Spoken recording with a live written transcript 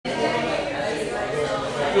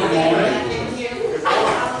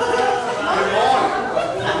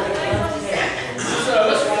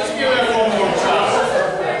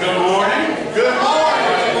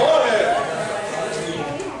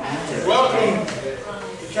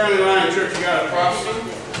County Line Church of God of Prophecy.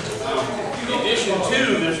 Edition 2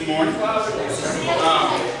 this morning.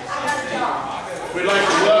 We'd like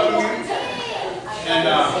to welcome you. And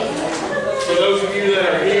for those of you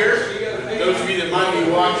that are here, those of you that might be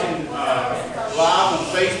watching live on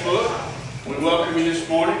Facebook, we welcome you this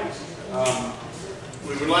morning.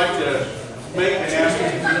 We would like to make an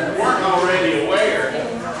announcement. If you weren't already aware,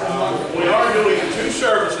 we are doing 2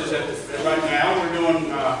 services right now. We're doing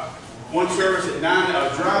one service at 9,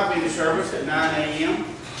 a drive-in service at 9 a.m.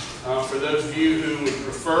 For those of you who would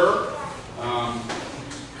prefer,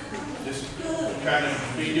 just kind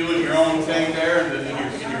of be doing your own thing there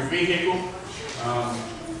in your vehicle.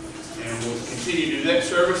 And we'll continue to do that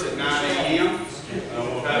service at 9 a.m.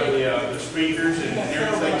 We'll have the speakers and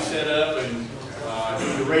everything set up and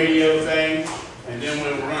do the radio thing. And then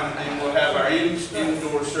we'll have our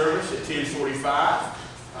indoor service at 10:45.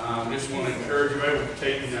 Just want to encourage you to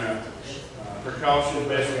take precautions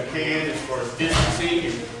best we can as far as distancing.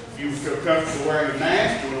 If you feel comfortable wearing a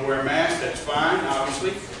mask, you want to wear a mask, that's fine,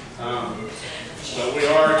 obviously. But we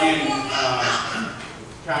are again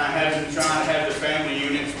trying to have the family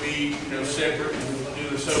units be separate and do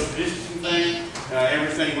the social distancing thing.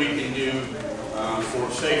 Everything we can do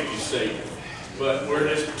for safety's sake. But we're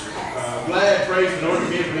just glad, praise the Lord, to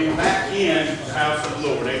be able to be back in the house of the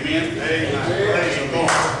Lord. Amen? Amen. Praise the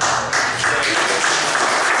Lord.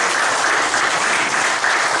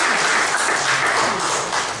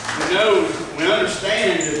 We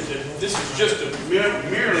understand that this is just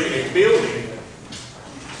merely a building,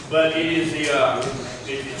 but it is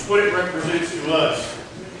it's what it represents to us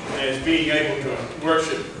as being able to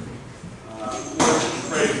worship and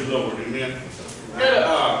praise the Lord. Amen. I've got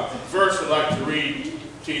a verse I'd like to read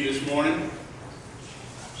to you this morning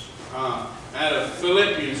out of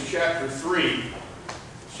Philippians chapter 3.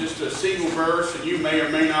 It's just a single verse, and you may or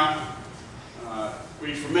may not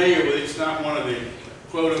be familiar with it. It's not one of the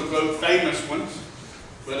quote-unquote famous ones.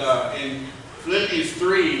 But in Philippians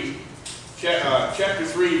 3, chapter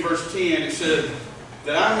 3, verse 10, it says,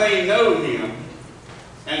 that I may know Him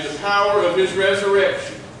and the power of His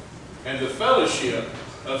resurrection and the fellowship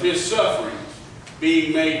of His sufferings,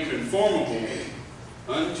 being made conformable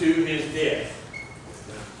unto His death.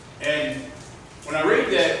 And when I read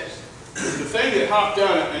that, the thing that hopped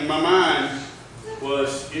out in my mind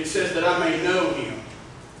was, it says that I may know Him.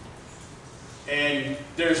 And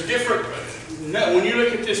there's different, when you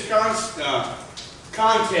look at this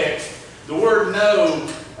context, the word know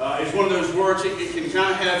is one of those words that it can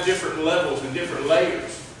kind of have different levels and different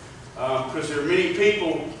layers. Because there are many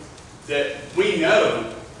people that we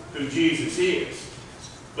know who Jesus is.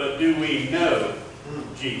 But do we know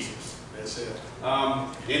Jesus? That's it.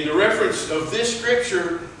 In the reference of this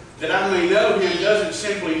scripture, that I may know Him, doesn't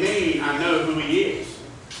simply mean I know who He is.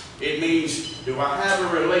 It means, do I have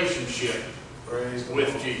a relationship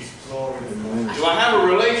with Jesus? Do I have a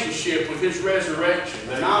relationship with His resurrection,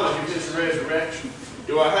 the knowledge of His resurrection?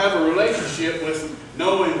 Do I have a relationship with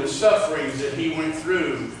knowing the sufferings that He went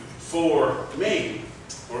through for me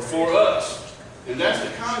or for us? And that's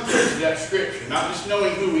the context of that scripture. Not just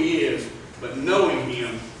knowing who He is, but knowing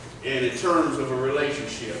Him in terms of a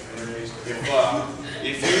relationship.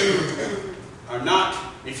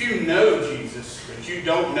 If you know Jesus, but you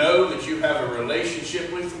don't know that you have a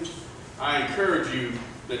relationship with Him, I encourage you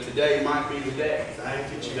that today might be the day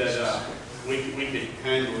that we can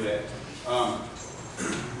handle that.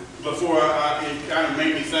 Before it kind of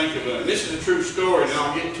made me think of and this is a true story, and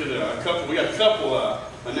I'll get to we got a couple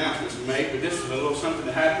announcements to make, but this is a little something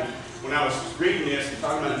that happened when I was reading this and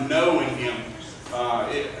talking about knowing Him.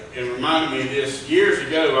 It reminded me of this years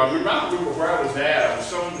ago. I don't remember where I was at. I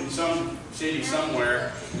was in some city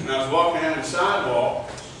somewhere, and I was walking down the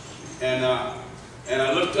sidewalk, and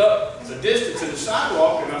I looked up the distance in the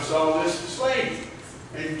sidewalk, and I saw this lady,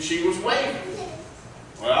 and she was waving.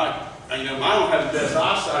 Well, I don't have the best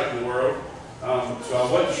eyesight in the world, so I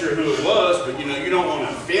wasn't sure who it was, but you don't want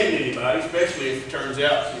to offend anybody, especially if it turns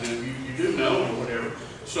out you do know or whatever.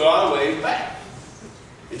 So I waved back,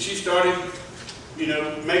 and she started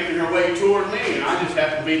making her way toward me, and I just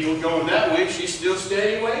happened to be going that way, and she's still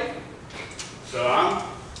steady waving. So I'm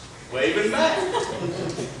waving back.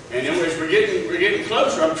 And then as we're getting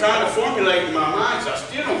closer, I'm trying to formulate in my mind, so I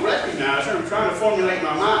still don't recognize her. I'm trying to formulate in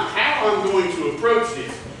my mind how I'm going to approach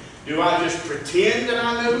this. Do I just pretend that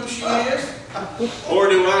I know who she is? Or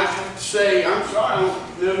do I have to say, I'm sorry, I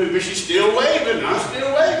don't know who, but she's still waving, and I'm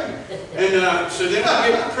still waving. And so then I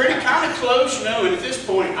get pretty kind of close, and at this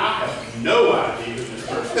point, I have no idea who this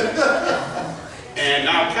person is. And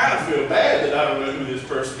I kind of feel bad that I don't know who this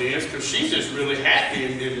person is, because she's just really happy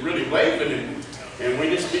and really waving. And we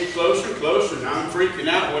just get closer and closer, and I'm freaking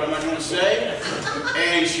out. What am I going to say?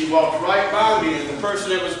 And she walked right by me, and the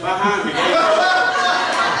person that was behind me gave her.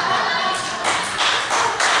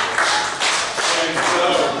 And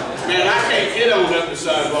so, man, I can't get on up the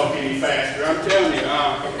sidewalk any faster. I'm telling you,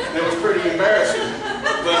 it was pretty embarrassing.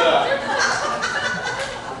 But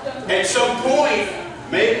at some point,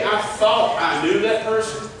 maybe I thought I knew that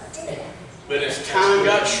person, but as time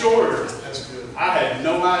got shorter, I had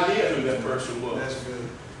no idea who that person was. That's good.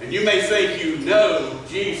 And you may think you know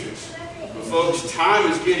Jesus, but folks, time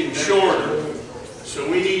is getting shorter, so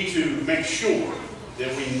we need to make sure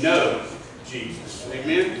that we know Jesus.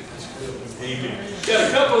 Amen? Amen. Got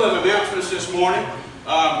a couple of announcements this morning.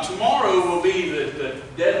 Tomorrow will be the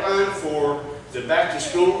deadline for the back to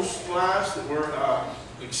school supplies that we're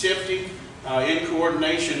accepting in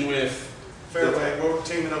coordination with Fairway. We're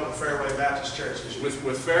teaming up with Fairway Baptist Church.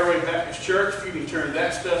 with Fairway Baptist Church. If you can turn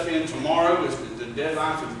that stuff in tomorrow, is the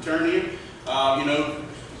deadline for the turn in. You know,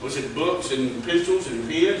 was it books and pencils and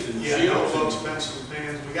pens and shields? Books, pencils, and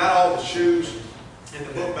pens. We got all the shoes and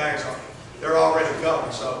the book bags. They're already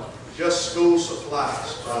covered. So just school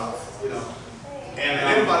supplies. You know. And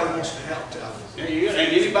anybody wants to help, tell us. Yeah,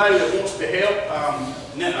 and anybody that wants to help,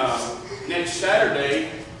 next Saturday,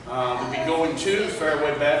 we'll be going to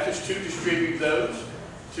Fairway Baptist to distribute those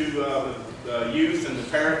to the youth and the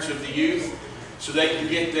parents of the youth, so they can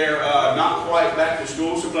get their not quite back to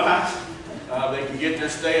school supplies. They can get their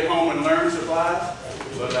stay at home and learn supplies.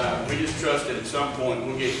 But we just trust that at some point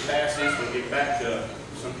we'll get past this, we'll get back to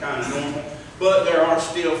some kind of normal. But there are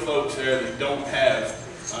still folks there that don't have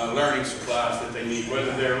learning supplies that they need,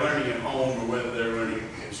 whether they're learning at home or whether they're learning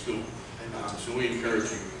in school. So we encourage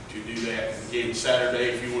you to do that. Again,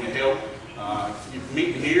 Saturday, if you want to help, you can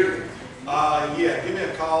meet here. Yeah, give me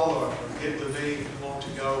a call or get with me if you want to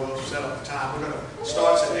go. We'll set up the time. We're going to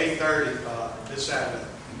start at 8:30 this Saturday.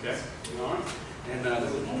 Okay. All right. And there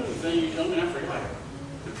was one other thing you told me, I forgot.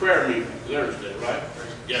 The prayer meeting Thursday, right?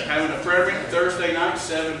 Yeah, having a prayer meeting Thursday night,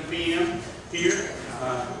 7 p.m. here,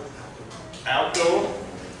 outdoor.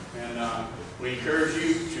 And we encourage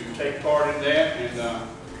you to take part in that. And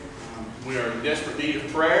we are in desperate need of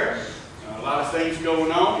prayer. A lot of things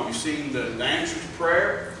going on. You've seen the answer to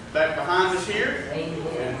prayer back behind us here.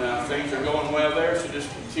 And things are going well there. So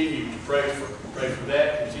just continue to pray for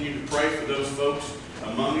that. Continue to pray for those folks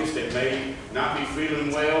among us that may not be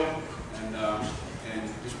feeling well. And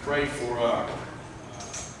just pray for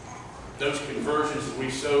those conversions that we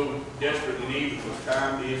so desperately need, because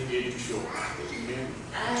time is getting short. Amen.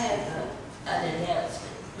 I have an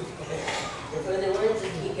announcement. For the ones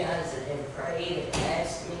of you guys that have prayed and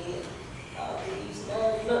asked me these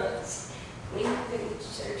 9 months, when you go to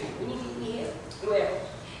surgery, when you get help, well,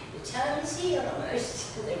 the time is here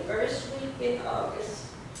almost, the first week in August.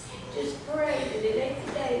 Just pray that it ain't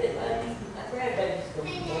the day that my grandbaby's going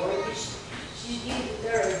to be born. She's due the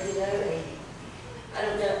 3rd, you know, and I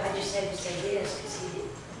don't know, I just had to say yes because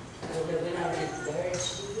I don't know when I'll get the 3rd,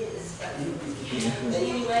 she is. But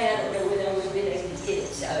anyway, I don't know when I would have been able to get it,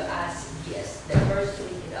 so I said yes, the first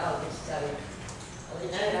week in August. So, I don't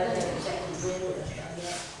know exactly when or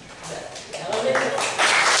yet, but I don't know.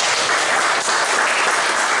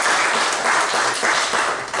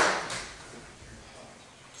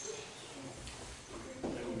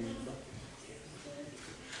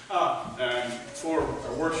 Before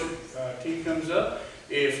our worship team comes up,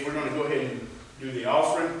 if we're going to go ahead and do the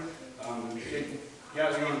offering, you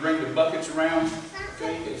guys are going to bring the buckets around,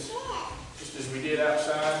 okay, just as we did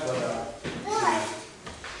outside, but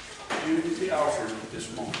do the offering this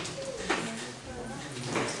morning.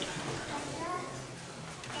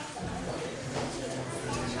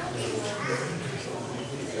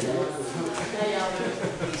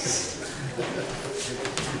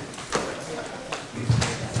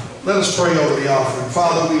 Let us pray over the offering.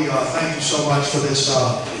 Father, we thank you so much for this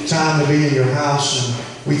time to be in your house. And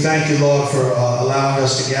we thank you, Lord, for allowing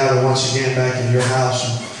us to gather once again back in your house.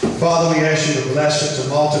 And Father, we ask you to bless it, to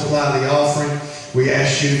multiply the offering. We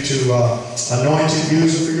ask you to anoint it,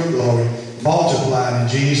 use it for your glory. Multiply it in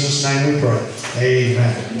Jesus' name we pray.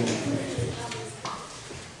 Amen.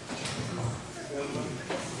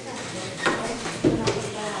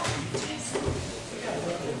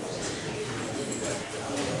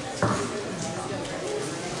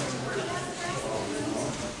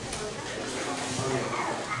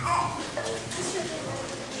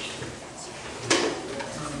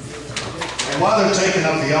 While they're taking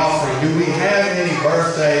up the offering, do we have any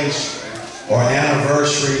birthdays or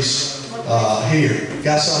anniversaries here?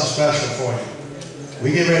 Got something special for you.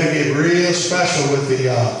 We get ready to get real special with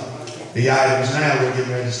the items now. We're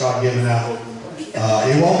getting ready to start giving out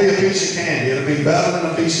It won't be a piece of candy. It'll be better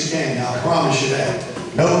than a piece of candy. I promise you that.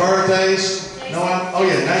 No birthdays. No one. Oh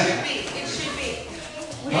yeah. It should be.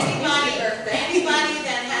 Anybody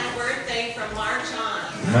that had a birthday from March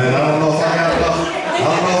on. Man, I don't know if I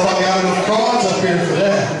got enough cards up here for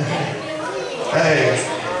that. Hey.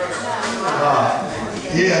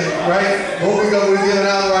 Yeah, right. What we're giving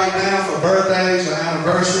out right now for birthdays or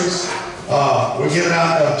anniversaries. We're giving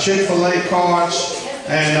out Chick-fil-A cards.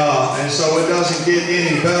 And so it doesn't get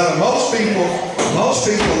any better. Most people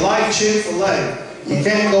like Chick-fil-A. You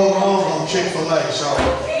can't go wrong on Chick-fil-A. So,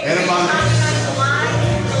 anybody?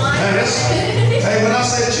 Man, hey, when I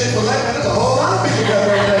say Chick-fil-A, man, there's a whole lot of people got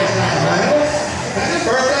birthdays now, man. Man,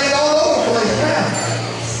 birthdays all over the place now.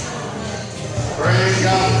 Praise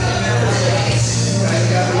God. Thank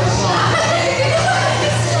God for the song.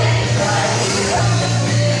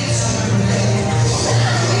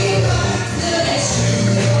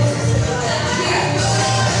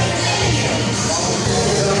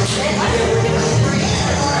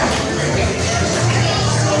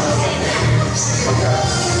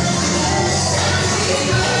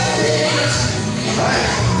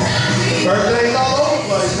 Birthdays all over the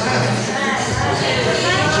place now.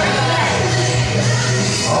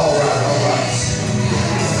 All right.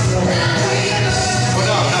 Well,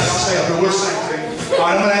 no, don't say it, but we'll sing. All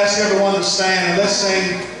right, I'm going to ask everyone to stand and let's sing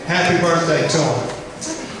happy birthday to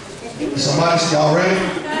them. Somebody, y'all ready?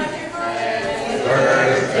 Happy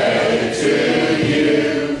birthday to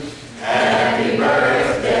you. Happy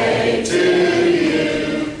birthday to you.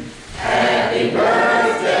 Happy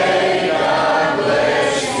birthday, God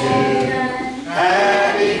bless you.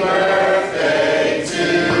 Happy birthday to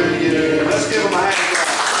you. Let's give them a hand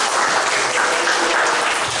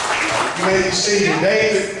clap. You may be seated.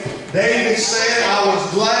 David said, I was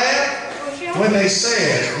glad when they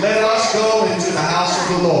said, let us go into the house of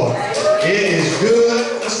the Lord. It is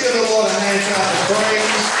good. Let's give the Lord a hand clap of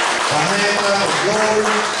praise, a hand clap of glory,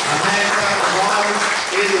 a hand clap of honor.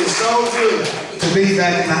 It is so good to be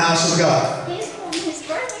back in the house of God. He's on his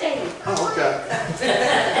birthday. Oh, okay.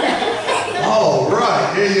 All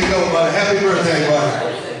right. Here you go, buddy. Happy birthday, buddy.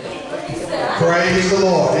 Praise the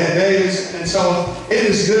Lord. And so it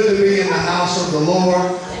is good to be in the house of the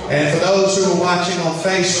Lord. And for those who are watching on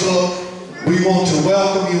Facebook, we want to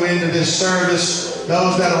welcome you into this service.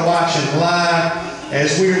 Those that are watching live,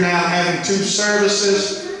 as we are now having two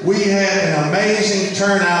services, we had an amazing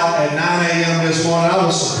turnout at 9 a.m. this morning. I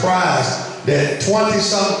was surprised that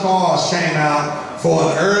 20-something cars came out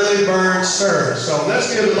for an early bird service. So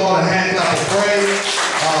let's give the Lord a hand clap of praise.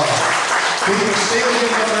 People still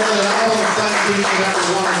getting up early. I want to thank each and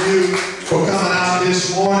every one of you for coming out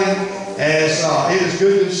this morning. As it is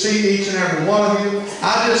good to see each and every one of you.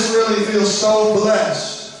 I just really feel so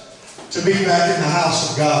blessed to be back in the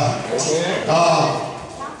house of God.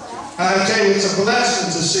 I tell you, it's a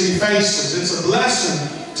blessing to see faces. It's a blessing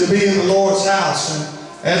to be in the Lord's house. And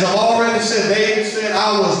as I've already said, David said,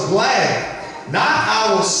 I was glad. Not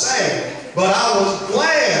I was sad, but I was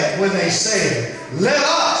glad when they said, let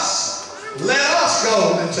us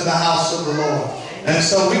go into the house of the Lord. And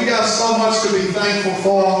so we got so much to be thankful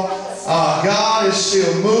for. God is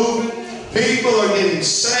still moving. People are getting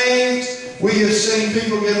saved. We have seen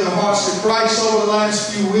people give their hearts to Christ over the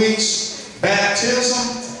last few weeks.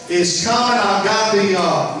 Baptism is coming. I've got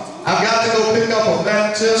to go pick up a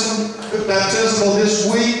baptismal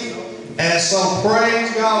this week. And so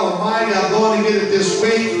praise God Almighty, I'm going to get it this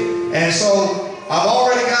week. And so I've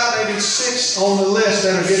already got maybe 6 on the list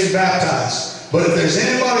that are getting baptized. But if there's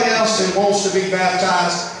anybody else that wants to be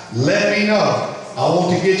baptized, let me know. I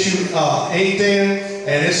want to get you inked in,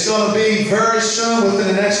 and it's going to be very soon, within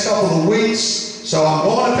the next couple of weeks. So I'm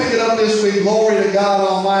going to pick it up this week. Glory to God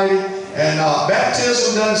Almighty. And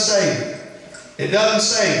baptism doesn't save you. It doesn't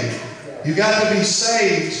save you. You got to be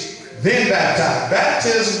saved, then baptized.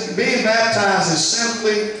 Baptism, being baptized, is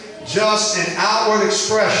simply just an outward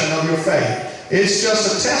expression of your faith. It's just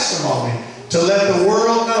a testimony to let the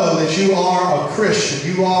world know that you are a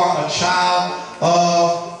Christian. You are a child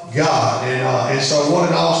of God. And so what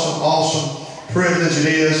an awesome privilege it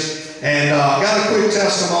is. And I got a quick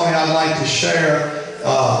testimony I'd like to share.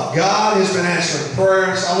 God has been answering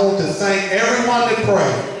prayers. I want to thank everyone that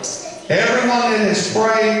prayed. Everyone that has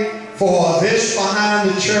prayed for this behind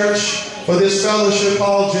the church, for this fellowship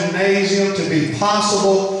hall gymnasium to be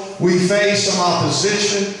possible. We face some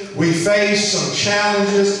opposition. We face some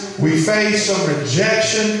challenges. We face some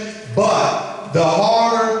rejection. But the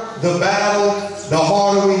harder the battle, the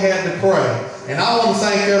harder we had to pray. And I want to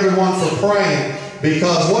thank everyone for praying,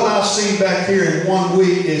 because what I see back here in 1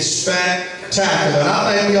 week is spectacular. And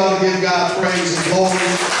I think we ought to give God praise and glory.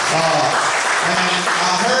 And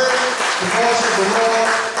I heard the voice of the Lord,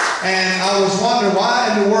 and I was wondering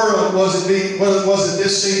why in the world was it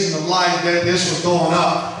this season of life that this was going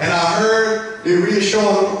up. And I heard the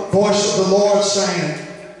reassuring voice of the Lord saying,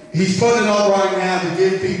 He's putting it up right now to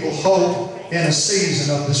give people hope in a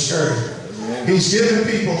season of discouragement. He's giving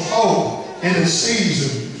people hope in a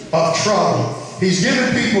season of trouble. He's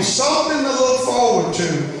giving people something to look forward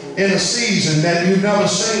to in a season that you've never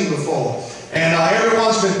seen before. And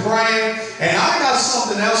everyone's been praying. And I got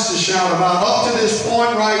something else to shout about. Up to this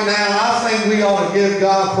point right now, I think we ought to give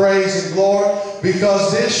God praise and glory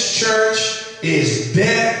because this church is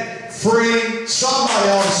debt-free. Somebody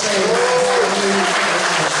ought to say,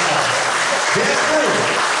 debt-free.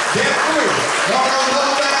 Debt-free. No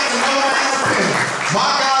bank and no penny.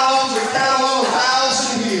 My God owns the cattle on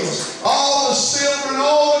 1,000 hills. All the silver and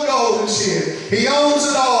all the gold is here. He owns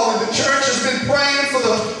it all. And the church has been praying for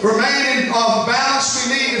the remaining balance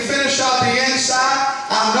we need to finish out the inside.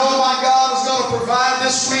 I know my God is going to provide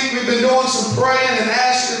this week. We've been doing some praying and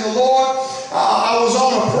asking the Lord. I was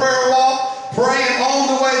on a prayer walk, praying on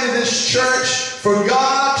the way to this church for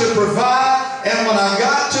God to provide. And when I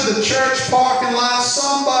got to the church parking lot,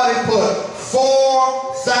 somebody put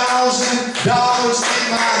 $4,000 in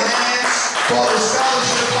my hands for the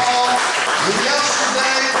scholarship hall. And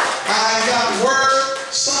yesterday, I got word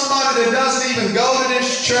somebody that doesn't even go to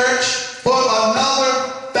this church put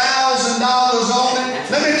another $1,000 on it.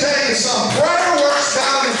 Let me tell you something. Prayer works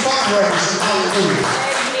down in fundraising. Hallelujah.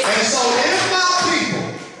 And so if my people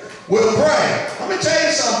will pray, let me tell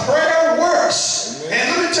you something. Prayer works. And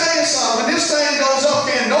let me tell you something. When this thing goes up,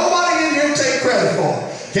 can nobody in here take credit for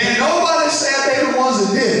it? Can nobody say they're the ones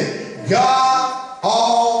that did it? God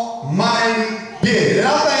Almighty did it. And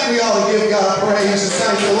I think we ought to give God praise and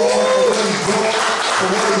thank the Lord for what He's doing, for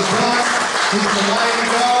what He's done. He's the mighty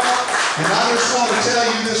God. And I just want to tell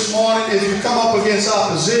you this morning, if you come up against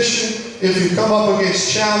opposition, if you come up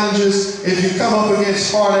against challenges, if you come up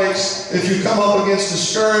against heartaches, if you come up against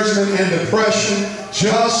discouragement and depression,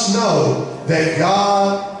 just know that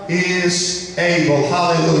God is able.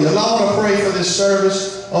 Hallelujah. And I want to pray for this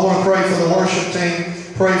service. I want to pray for the worship team.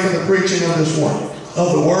 Pray for the preaching of this word,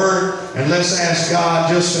 of the word. And let's ask God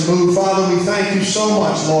just to move. Father, we thank you so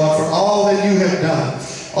much, Lord, for all that you have done,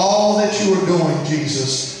 all that you are doing,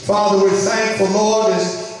 Jesus. Father, we're thankful, Lord,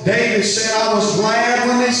 as David said, I was glad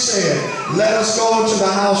when they said, let us go into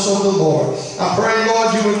the house of the Lord. I pray,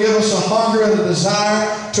 Lord, you would give us a hunger and a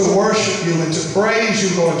desire to worship you and to praise you,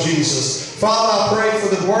 Lord Jesus. Father, I pray for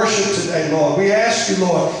the worship today, Lord. We ask you,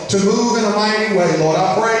 Lord, to move in a mighty way, Lord.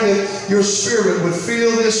 I pray that your Spirit would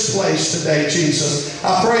fill this place today, Jesus.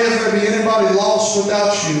 I pray if there be anybody lost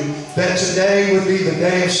without you, that today would be the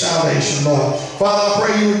day of salvation, Lord. Father, I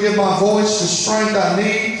pray you would give my voice the strength I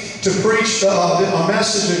need to preach a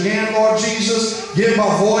message again, Lord Jesus. Give my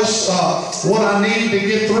voice what I need to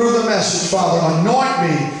get through the message, Father. Anoint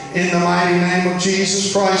me in the mighty name of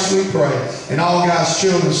Jesus Christ, we pray. And all God's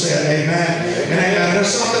children said, amen and amen.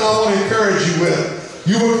 There's something I want to encourage you with.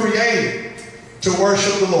 You were created to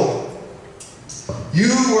worship the Lord.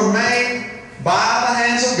 You were made by the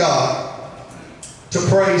hands of God to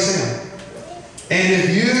praise Him. And if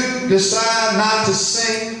you decide not to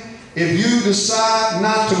sing, if you decide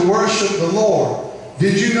not to worship the Lord,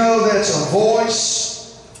 did you know that's a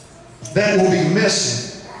voice that will be missing?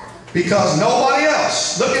 Because nobody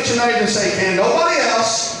else, look at your neighbor and say, can nobody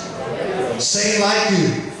else sing like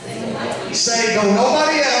you? Say, don't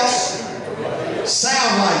nobody else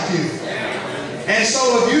sound like you. And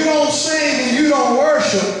so if you don't sing and you don't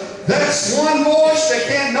worship, that's one voice that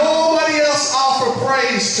can't nobody else offer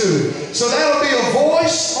praise to. So that'll be a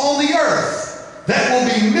voice on the earth that will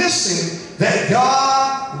be missing, that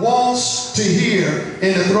God wants to hear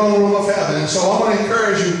in the throne room of heaven. And so I'm going to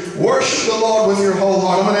encourage you, worship the Lord with your whole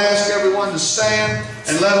heart. I'm going to ask everyone to stand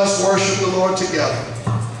and let us worship the Lord together.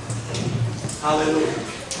 Hallelujah.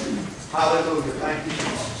 Hallelujah. Thank you,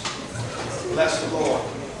 Jesus. Bless the Lord.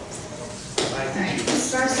 Thank you.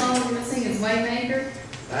 This first song we're going to sing is Waymaker.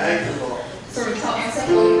 Thank you, Lord. Sort of taught myself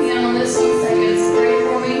on the piano on this one, so it's pray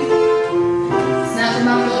for me. It's not for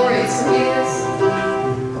my glory, it's for His.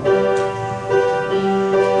 Yes.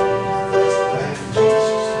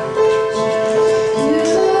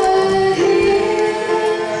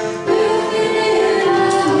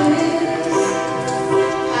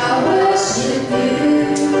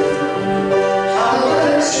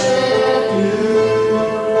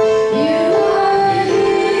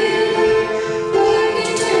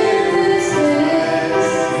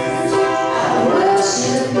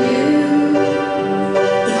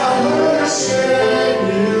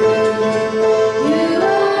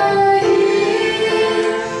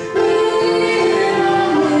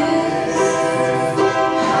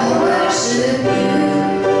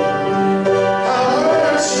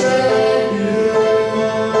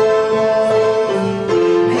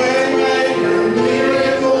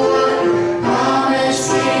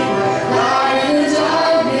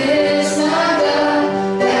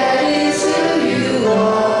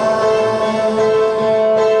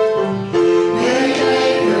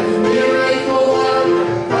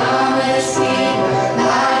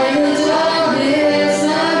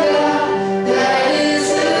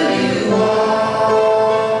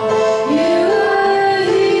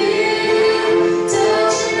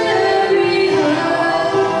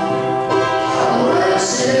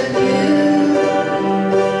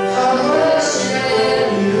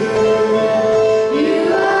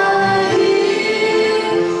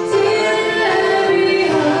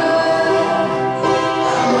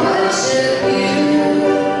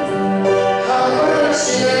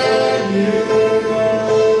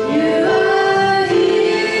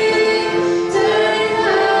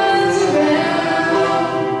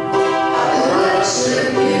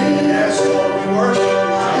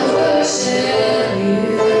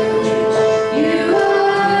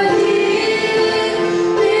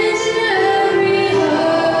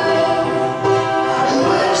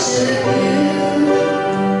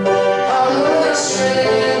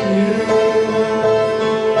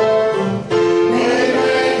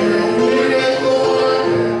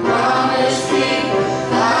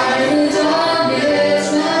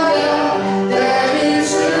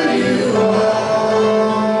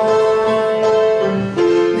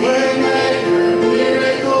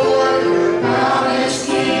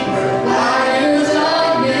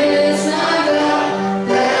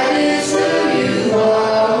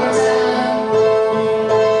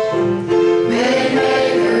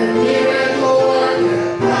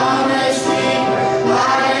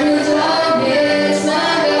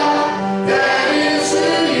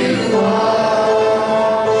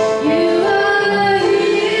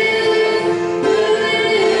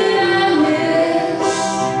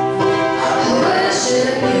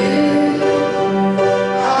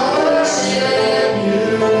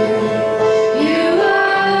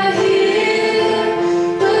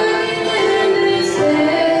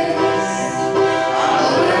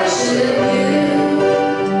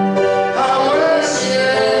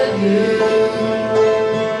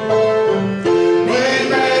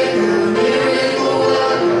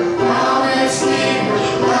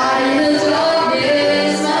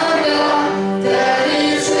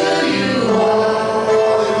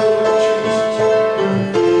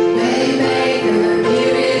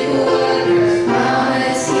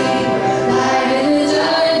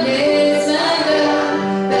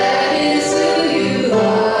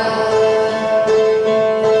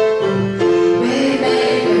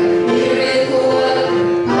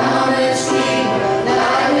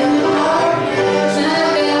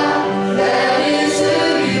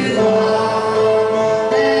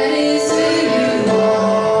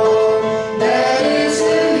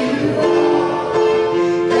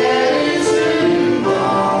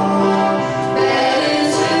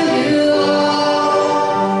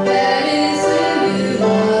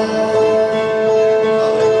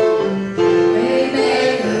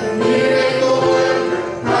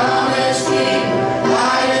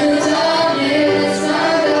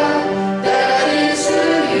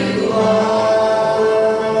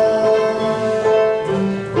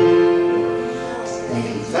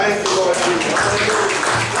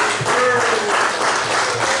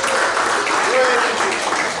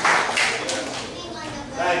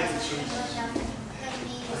 Thank you, Jesus.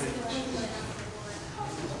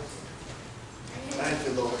 Thank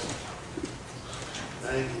you, Lord.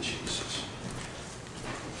 Thank you, Jesus.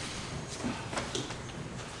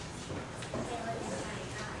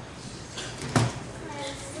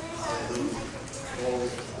 Hallelujah. Glory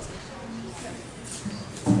to God.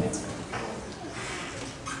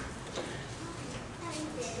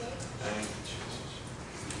 Thank you, Jesus.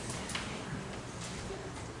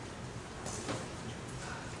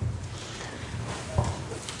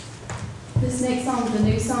 This next song is a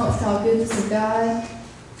new song. It's called Goodness of God.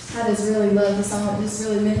 I just really love the song. It just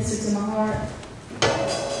really ministered to my heart.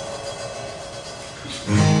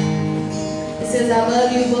 It says, I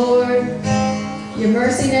love you, Lord. Your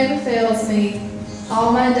mercy never fails me.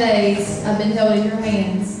 All my days I've been held in your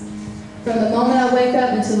hands. From the moment I wake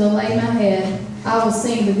up until I lay my head, I will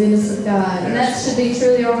sing the goodness of God. And that should be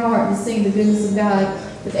truly our heart, to sing the goodness of God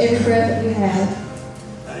with every breath that we have.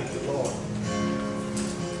 Thank you, Lord.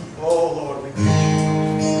 Oh, Lord, we need you.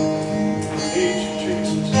 We need you,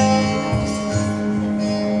 Jesus.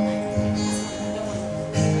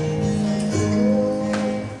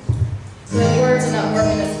 So the words are not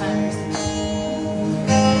working this time.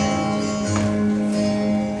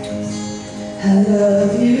 I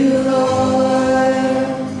love you, Lord.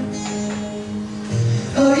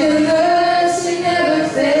 Oh, your mercy never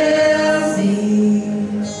fails me.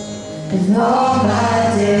 And all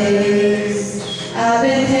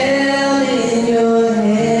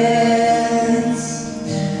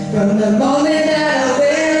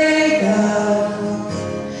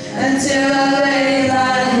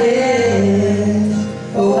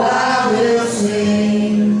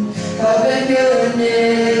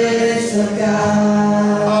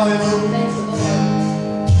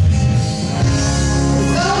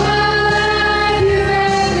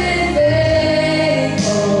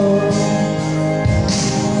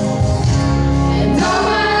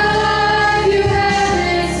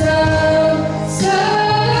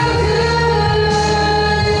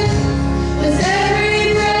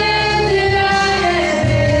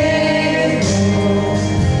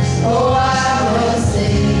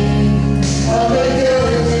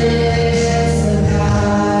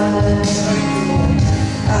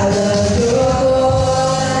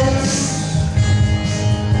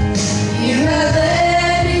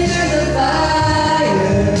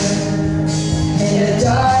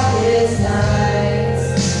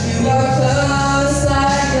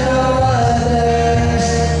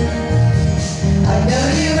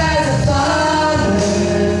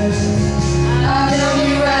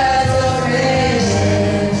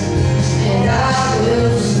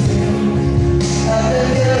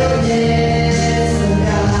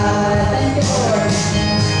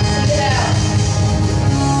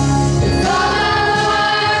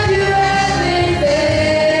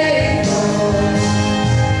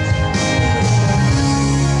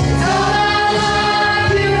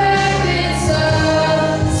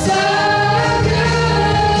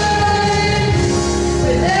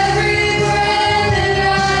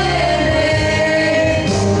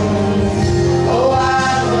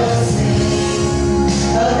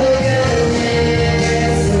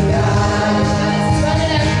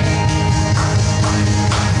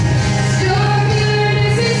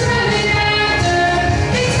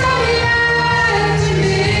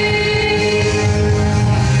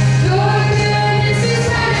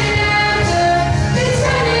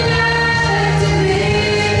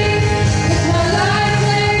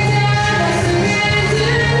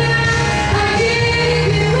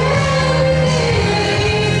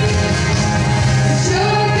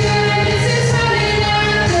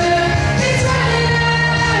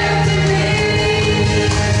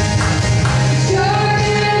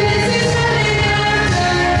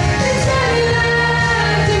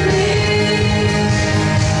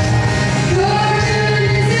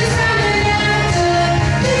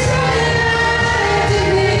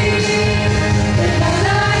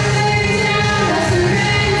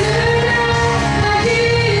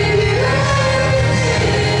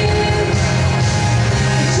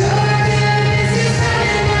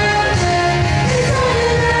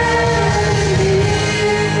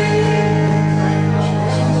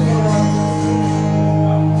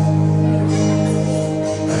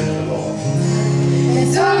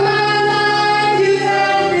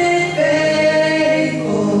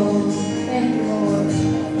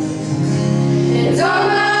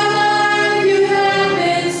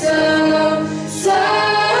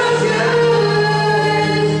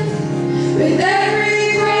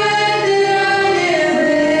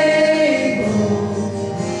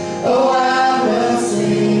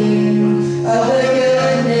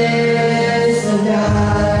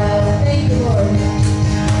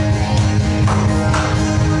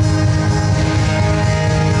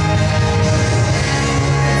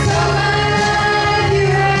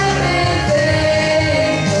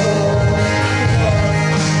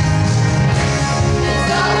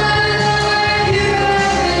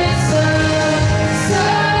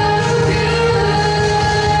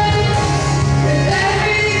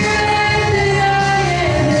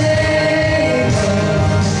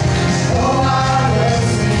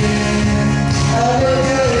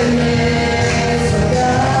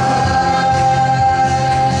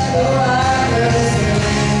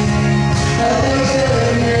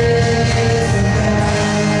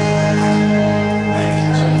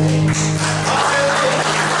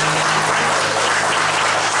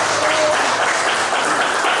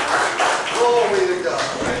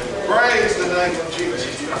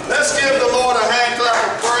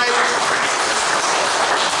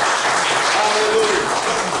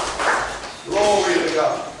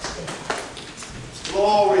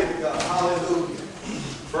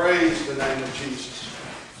of Jesus.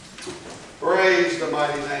 Praise the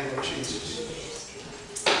mighty name of Jesus.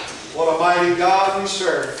 What a mighty God we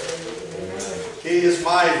serve. He is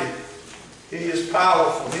mighty. He is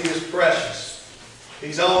powerful. He is precious.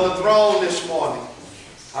 He's on the throne this morning.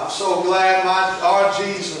 I'm so glad our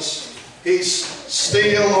Jesus, He's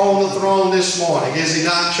still on the throne this morning. Is He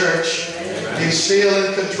not, church? Amen. He's still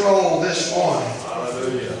in control this morning.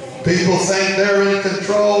 Hallelujah. People think they're in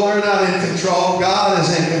control. They're not in control. God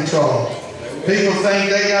is in control. People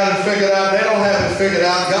think they got it figured out. They don't have it figured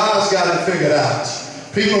out. God's got it figured out.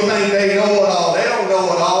 People think they know it all. They don't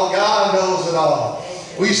know it all. God knows it all.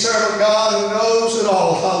 We serve a God who knows it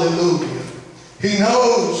all. Hallelujah. He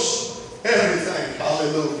knows everything.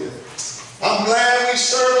 Hallelujah. I'm glad we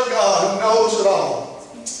serve a God who knows it all.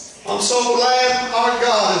 I'm so glad our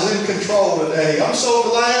God is in control today. I'm so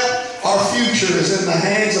glad our future is in the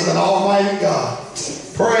hands of an almighty God.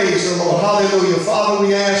 Praise the Lord. Hallelujah. Father,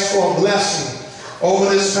 we ask for a blessing over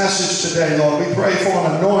this message today, Lord. We pray for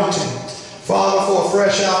an anointing. Father, for a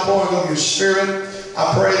fresh outpouring of your Spirit.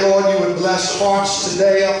 I pray, Lord, you would bless hearts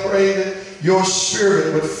today. I pray that your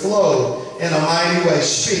Spirit would flow in a mighty way,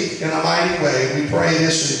 speak in a mighty way. We pray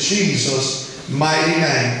this in Jesus' mighty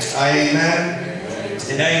name. Amen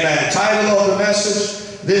and amen. The title of the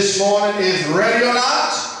message this morning is Ready or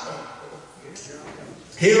Not?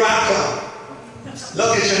 Here I come.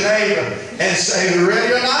 Look at your neighbor and say,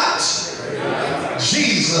 ready or not?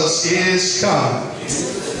 Jesus is coming.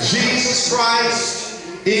 Jesus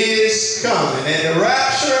Christ is coming. And the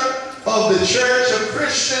rapture of the church of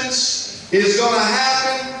Christians is going to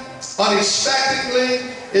happen unexpectedly.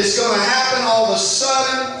 It's going to happen all of a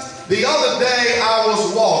sudden. The other day I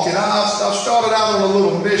was walking. I started out on a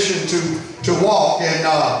little mission to walk. And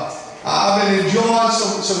I've been enjoying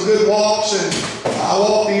some good walks. And I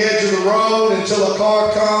walk the edge of the road until a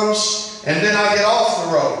car comes. And then I get off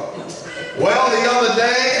the road. Well, the other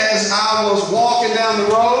day as I was walking down the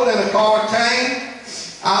road and a car came,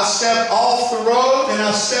 I stepped off the road and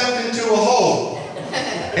I stepped into a hole.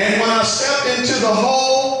 And when I stepped into the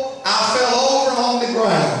hole, I fell over on the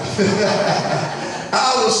ground.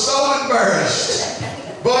 I was so embarrassed.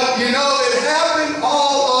 But you know, it happened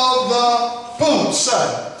all of the boom,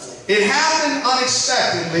 sudden. It happened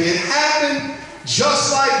unexpectedly. It happened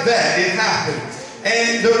just like that. It happened.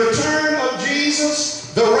 And the return of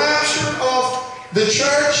Jesus, the rapture of the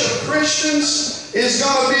church of Christians is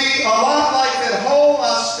going to be a lot like that hole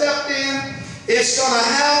I stepped in. It's going to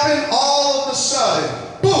happen all of a sudden.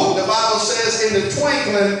 Boom, the Bible says in the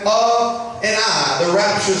twinkling of an eye, the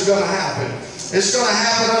rapture is going to happen. It's going to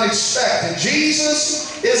happen unexpected.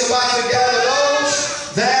 Jesus is about to gather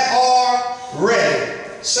those that are ready.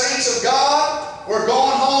 Saints of God, we're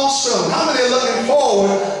going home soon. How many are looking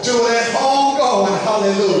forward to that home going?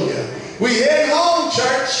 Hallelujah. We heading home,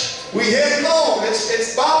 church. We heading home.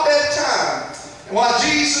 It's about that time. And when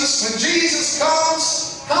Jesus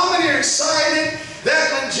comes, how many are excited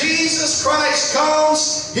that when Jesus Christ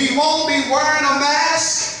comes, He won't be wearing a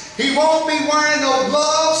mask? He won't be wearing no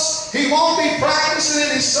gloves. He won't be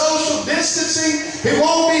practicing any social distancing. He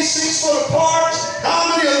won't be 6 foot apart.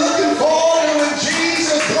 How many are looking forward to when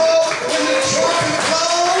Jesus blows, when the trumpet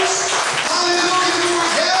blows? Hallelujah.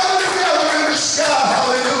 We're gathered together in the sky.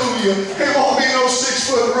 Hallelujah. There won't be no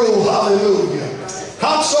 6 foot rule. Hallelujah.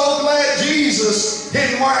 I'm so glad Jesus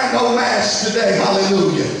didn't wear no mask today.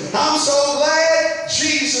 Hallelujah. I'm so glad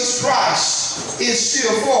Jesus Christ is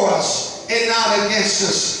still for us and not against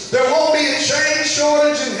us. There won't be a change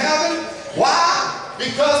shortage in heaven. Why?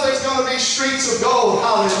 Because there's going to be streets of gold.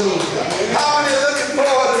 Hallelujah. How many are looking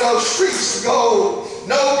forward to those streets of gold?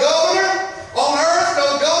 No governor on earth,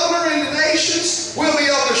 no governor in the nations will be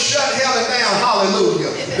able to shut heaven down.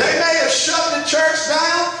 Hallelujah. They may have shut the church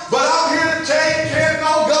down, but I'm here to take care of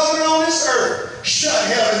no governor on this earth. Shut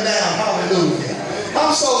heaven down. Hallelujah.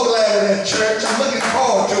 I'm so glad of that, church. I'm looking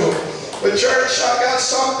forward to it. But church, I got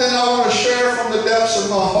something I want to share from the depths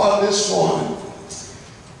of my heart this morning.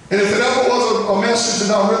 And if it ever was a message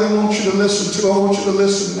that I really want you to listen to, I want you to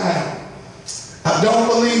listen now. I don't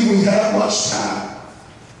believe we have much time.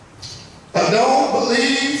 I don't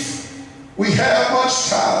believe we have much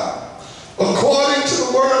time. According to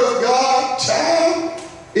the Word of God, time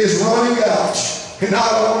is running out. And I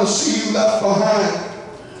don't want to see you left behind.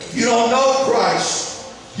 If you don't know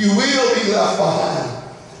Christ, you will be left behind.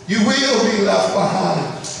 You will be left behind.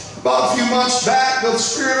 About a few months back, the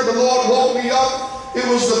Spirit of the Lord woke me up. It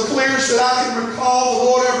was the clearest that I can recall the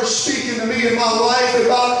Lord ever speaking to me in my life. At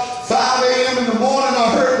about 5 a.m. in the morning,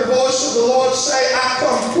 I heard the voice of the Lord say, I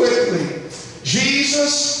come quickly.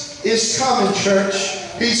 Jesus is coming, church.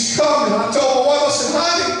 He's coming. I told my wife, I said,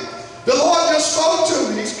 honey, The Lord just spoke to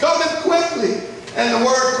me. He's coming quickly. And the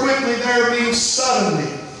word quickly there means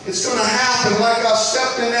suddenly. It's going to happen like I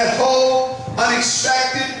stepped in that hole,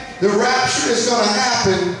 unexpected. The rapture is going to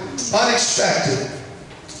happen unexpected.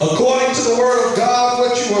 According to the Word of God,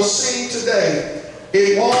 what you are seeing today,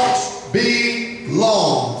 it won't be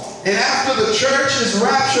long. And after the church is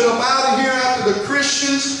raptured up out of here, after the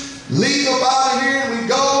Christians leave up out of here and we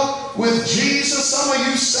go with Jesus, some of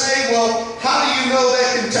you say, well, how do you know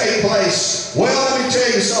that can take place? Well, let me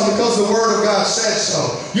tell you something, because the Word of God said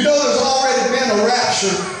so. You know there's already been a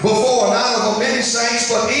rapture before, not of many saints,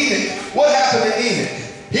 but Enoch. What happened to Enoch?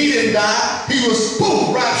 He didn't die. He was,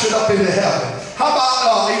 boom, raptured up into heaven. How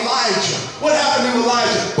about Elijah? What happened to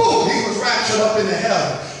Elijah? Boom, he was raptured up into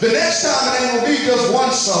heaven. The next time it ain't going to be just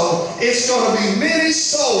one soul. It's going to be many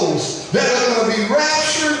souls that are going to be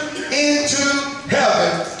raptured into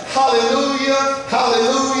heaven. Hallelujah,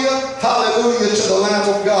 hallelujah, hallelujah to the Lamb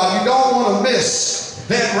of God. You don't want to miss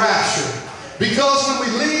that rapture. Because when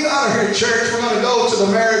we leave out of here, church, we're going to go to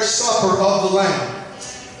the marriage supper of the Lamb.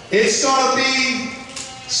 It's going to be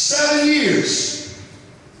 7 years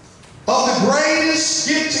of the greatest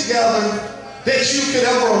get-together that you could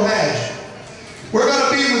ever imagine. We're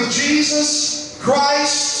going to be with Jesus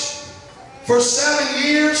Christ for 7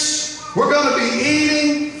 years. We're going to be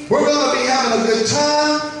eating. We're going to be having a good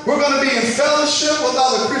time. We're going to be in fellowship with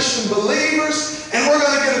other Christian believers. And we're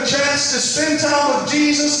going to get a chance to spend time with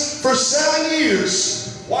Jesus for 7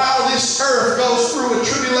 years while this earth goes through a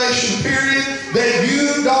tribulation period that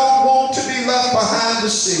you don't want to be left behind to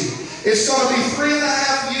see. It's going to be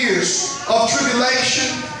 3.5 years of tribulation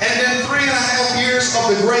and then 3.5 years of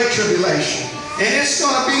the great tribulation. And it's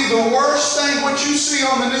going to be the worst thing. What you see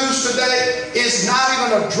on the news today is not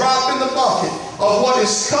even a drop in the bucket of what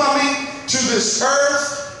is coming to this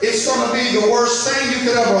earth. It's going to be the worst thing you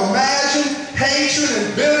could ever imagine. Hatred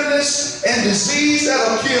and bitterness and disease that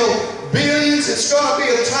will kill billions. It's going to be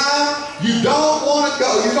a time you don't want to go.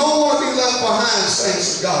 You don't want to be left behind,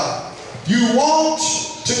 saints of God. You want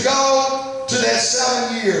to go to that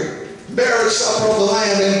 7-year marriage supper of the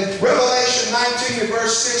Lamb. In Revelation 19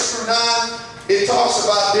 verse 6 through 9, it talks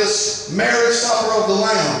about this marriage supper of the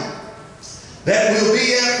Lamb that will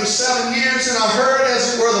be after 7 years. And I heard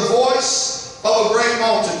as it were the voice of a great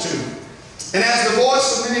multitude, and as the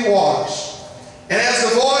voice of many waters, and as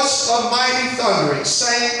the voice of mighty thundering,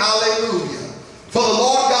 saying, Alleluia. For the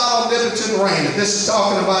Lord God omnipotent reigneth. This is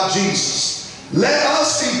talking about Jesus. Let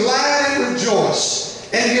us be glad and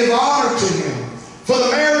rejoice and give honor to him. For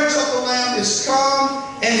the marriage of the Lamb is come,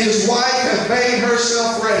 and his wife hath made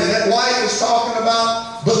herself ready. That wife is talking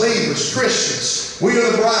about believers, Christians. We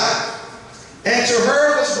are the bride. And to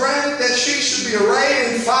her was granted that she should be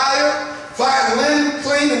arrayed in fine linen,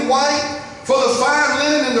 clean and white, for the fine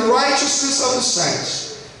linen and the righteousness of the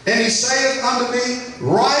saints. And he saith unto me,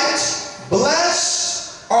 Right,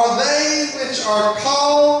 blessed are they which are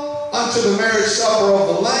called unto the marriage supper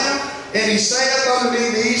of the Lamb. And he saith unto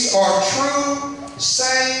me, These are true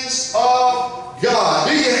sayings of God.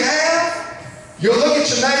 Do you have? You'll look at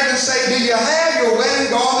your neighbor and say, do you have your wedding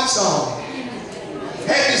garments on?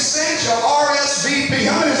 Have you sent your RSVP?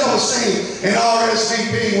 How many's ever seen an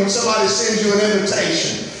RSVP when somebody sends you an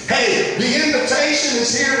invitation? Hey, the invitation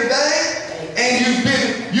is here today, and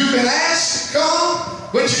you've been asked to come,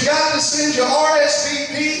 but you got to send your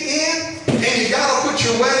RSVP in, and you got to put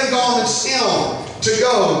your wedding garments in to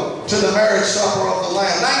go to the marriage supper of the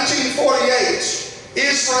Lamb. 1948,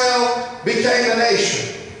 Israel became a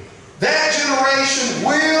nation. That generation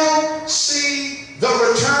will see the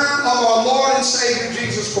return of our Lord and Savior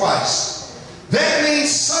Jesus Christ. That means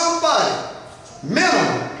somebody,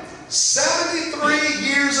 minimum 73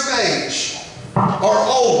 years of age or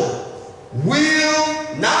older, will,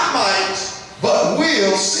 not might, but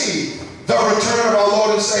will see the return of our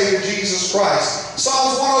Lord and Savior Jesus Christ.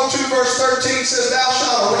 Psalms 102 verse 13 says, Thou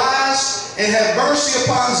shalt arise and have mercy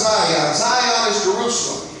upon Zion. Zion is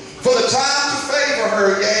Jerusalem. For the time to favor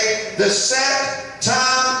her, yea, the set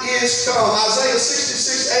time is come. Isaiah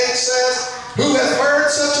 66:8 says, Who hath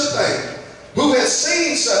heard such a thing? Who hath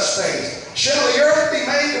seen such things? Shall the earth be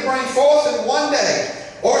made to bring forth in one day?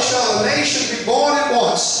 Or shall a nation be born at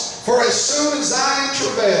once? For as soon as Zion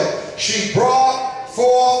travailed, she brought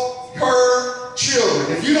forth her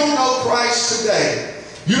children. If you don't know Christ today,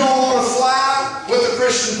 you don't want to fly with a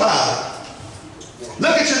Christian pilot.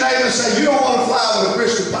 Look at your neighbor and say, you don't want to fly with a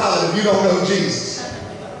Christian pilot if you don't know Jesus.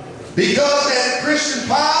 Because that Christian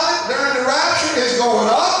pilot during the rapture is going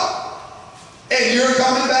up and you're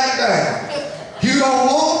coming back down. You don't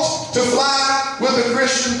want to fly with a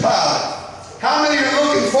Christian pilot. How many are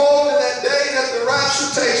looking forward to that day that the rapture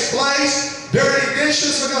takes place? Dirty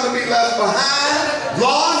dishes are going to be left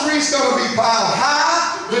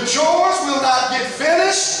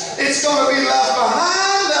going to be left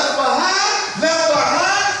behind,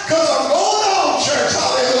 because I'm going on, church.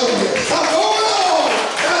 Hallelujah. I'm going on.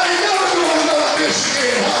 And I ain't never doing another dish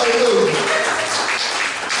again. Hallelujah.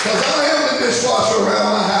 Because I am the dishwasher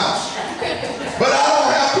around my house. But I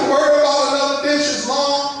don't have to worry about another dish as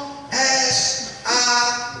long as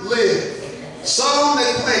I live. Some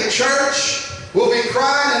that play church will be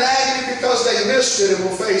crying in agony because they missed it and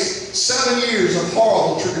will face 7 years of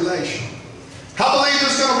horrible tribulation. I believe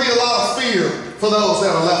there's going to be a lot of fear for those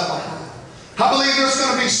that are left behind. I believe there's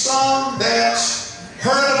going to be some that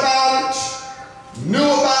heard about it, knew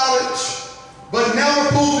about it, but never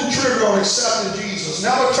pulled the trigger on accepting Jesus,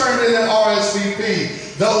 never turned in an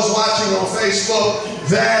RSVP. Those watching on Facebook,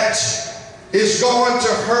 that is going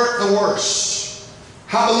to hurt the worst.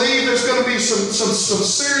 I believe there's going to be some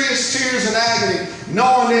serious tears and agony,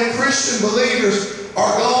 knowing that Christian believers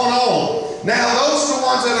are going on. Now, those are the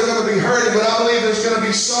ones that are going to be hurting, but I believe there's going to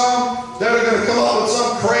be some that are going to come up with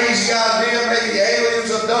some crazy idea. Maybe aliens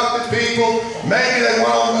abducted people. Maybe they went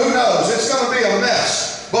on, who knows? It's going to be a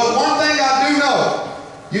mess. But one thing I do know,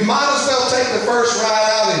 you might as well take the first ride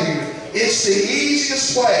out of here. It's the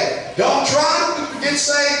easiest way. Don't try to get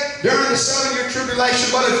saved during the 7-year tribulation,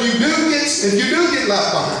 but if you do get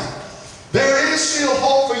left behind, there is still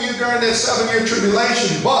hope for you during that 7-year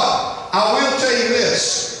tribulation. But I will tell you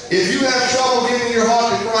this. If you have trouble giving your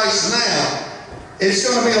heart to Christ now, it's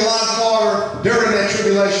going to be a lot harder during that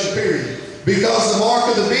tribulation period. Because the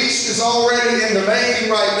mark of the beast is already in the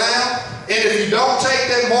making right now. And if you don't take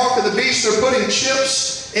that mark of the beast, they're putting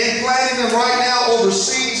chips, implanting them right now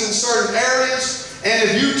overseas in certain areas.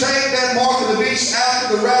 And if you take that mark of the beast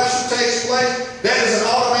after the rapture takes place, that is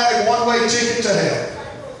an automatic one-way ticket to hell.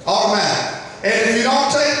 Automatic. And if you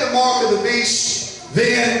don't take the mark of the beast,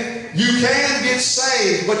 then you can get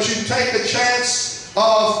saved, but you take a chance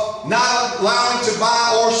of not allowing to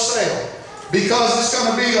buy or sell, because it's going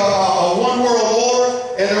to be a one-world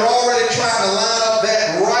order, and they're already trying to line up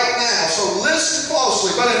that right now. So listen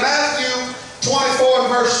closely. But in Matthew 24 and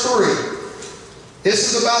verse 3,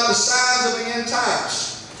 this is about the signs of the end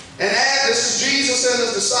times. And this is Jesus and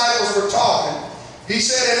his disciples were talking. He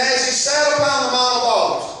said, and as he sat upon the Mount of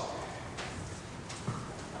Olives,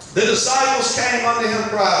 the disciples came unto him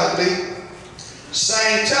privately,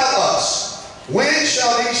 saying, tell us, when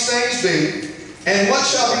shall these things be, and what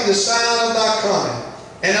shall be the sign of thy coming,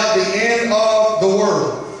 and of the end of the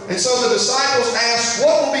world? And so the disciples asked,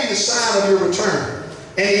 what will be the sign of your return,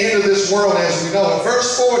 and the end of this world as we know it?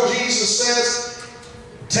 Verse 4, Jesus says,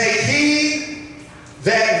 take heed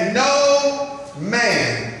that no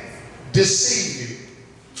man deceive you.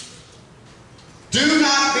 Do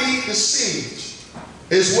not be deceived,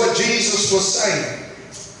 is what Jesus was saying.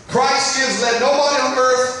 Christ gives, let nobody on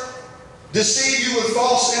earth deceive you with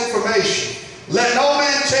false information. Let no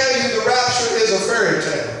man tell you the rapture is a fairy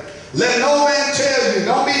tale. Let no man tell you,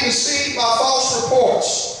 don't be deceived by false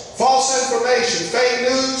reports, false information, fake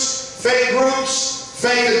news, fake groups,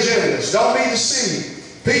 fake agendas. Don't be deceived.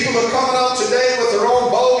 People are coming up today with their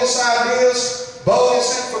own bogus ideas,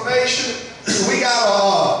 bogus information. We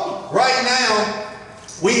got, right now,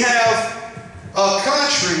 we have a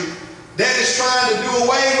country that is trying to do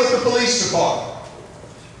away with the police department.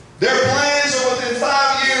 Their plans are within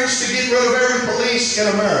 5 years to get rid of every police in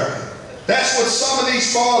America. That's what some of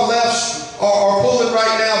these far lefts are pulling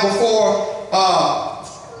right now before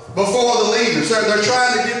the leaders. They're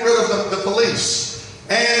trying to get rid of the police.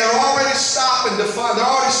 And they're already stopping the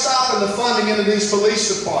funding into these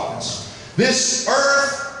police departments. This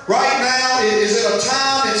earth right now is at a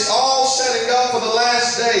time it's all setting up for the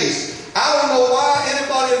last days. I don't know why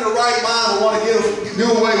anybody in the right mind would want to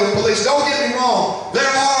do away with police. Don't get me wrong. There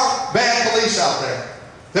are bad police out there.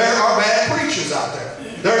 There are bad preachers out there.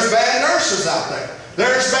 There's bad nurses out there.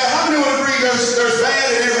 There's bad. How many would agree there's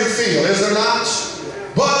bad in every field? Is there not?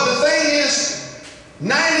 But the thing is,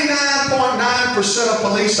 99.9% of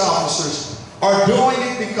police officers are doing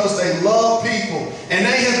it because they love people. And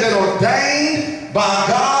they have been ordained by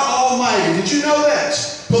God Almighty. Did you know that?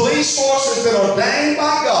 Police force has been ordained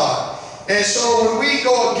by God. And so when we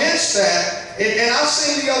go against that, and I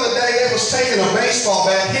seen the other day, they was taking a baseball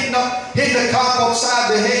bat, hitting a cop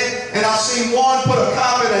upside the head, and I seen one put a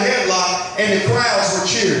cop in a headlock, and the crowds were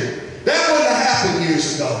cheering. That wouldn't have happened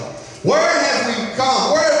years ago. Where have we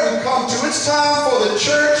come? Where have we come to? It's time for the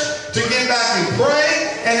church to get back and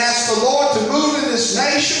pray and ask the Lord to move in this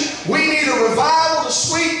nation. We need a revival to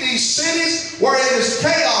sweep these cities where there is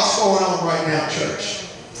chaos going on right now, church.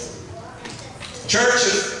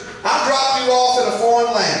 Church, I dropped you off in a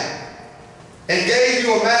foreign land and gave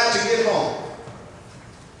you a map to get home.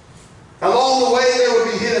 Along the way, there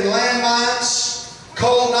would be hidden landmines,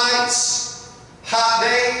 cold nights, hot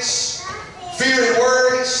days, fear and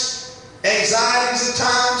worries, anxieties at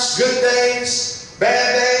times, good days,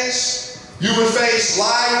 bad days. You would face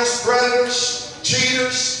liars, predators,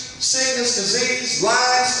 cheaters, sickness, disease,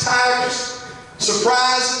 lions, tigers,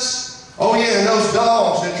 surprises. Oh yeah, and those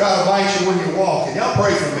dogs that try to bite you when you're walking. Y'all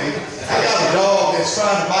pray for me. I got a dog that's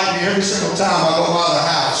trying to bite me every single time I go by the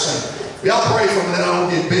house. And y'all pray for me that I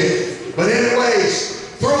don't get bit. But anyways,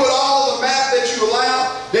 through it all, the map that you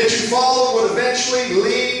allow, that you follow would eventually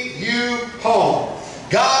lead you home.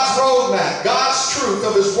 God's roadmap, God's truth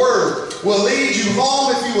of His Word will lead you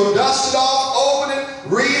home if you will dust it off, open it,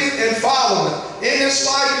 read it, and follow it. In this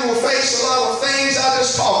life, you will face a lot of things I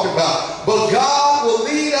just talked about. But God will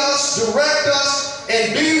lead us, direct us,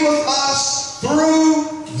 and be with us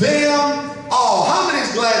through them all. How many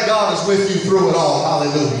is glad God is with you through it all?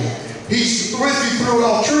 Hallelujah. He's with you through it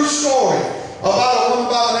all. True story about a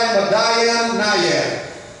woman by the name of Diane Nayad.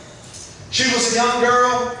 She was a young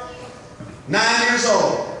girl, 9 years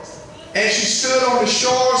old, and she stood on the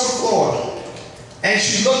shores of Florida, and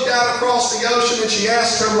she looked out across the ocean and she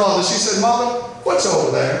asked her mother, she said, "Mother, what's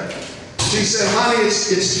over there?" She said, "Honey,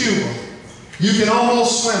 it's Cuba. You can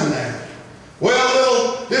almost swim there."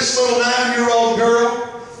 Well, this little 9-year-old girl,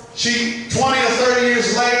 20 or 30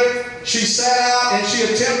 years later, she sat out and she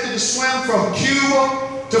attempted to swim from Cuba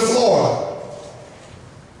to Florida.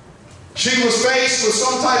 She was faced with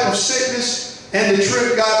some type of sickness and the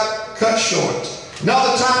trip got cut short.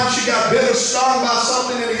 Another time she got bit or stung by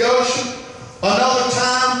something in the ocean. Another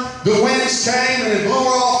time the winds came and it blew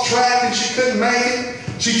her off track and she couldn't make it.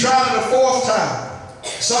 She tried it a fourth time.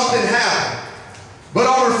 Something happened. But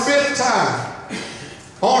on her fifth time,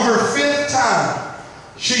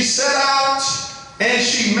 she set out and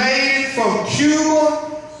she made it from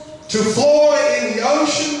Cuba to Florida in the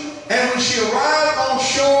ocean. And when she arrived on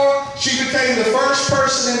shore, she became the first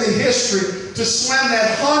person in the history to swim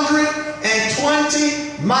that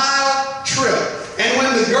 120-mile trip. And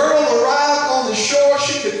when the girl arrived on the shore,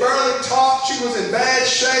 she could barely talk. She was in bad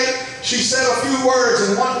shape. She said a few words,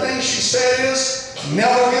 and one thing she said is,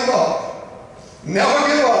 "Never give up. Never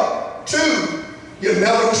give up." 2, you're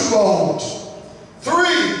never too old.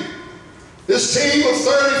 3, this team of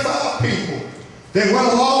 35 people that went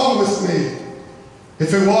along with me,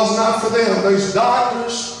 if it was not for them, these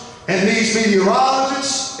doctors and these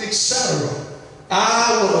meteorologists, etc.,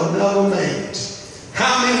 I would have never made it.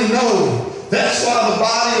 How many know that's why the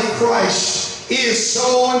body of Christ is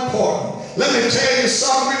so important? Let me tell you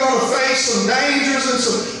something. We're going to face some dangers and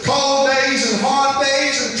some cold days and hard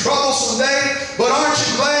days and troublesome days. But aren't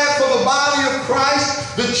you glad for the body of Christ,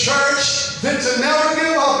 the church, that to never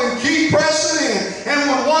give up and keep pressing in? And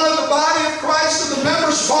when one of the body of Christ of the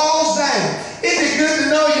members falls down, isn't it good to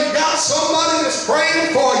know you got somebody that's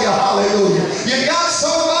praying for you? Hallelujah. You got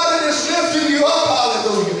somebody that's lifting you up.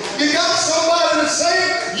 Hallelujah. You got somebody that's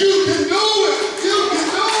saying, "You can do it. You can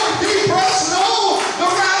do it. Keep pressing on. The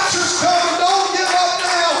rapture's coming. Don't give up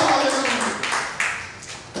now." Hallelujah.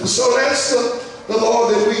 And so that's the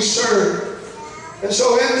Lord that we serve. And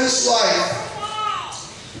so in this life,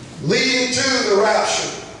 leading to the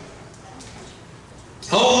rapture,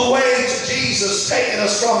 on the way to Jesus taking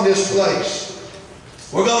us from this place,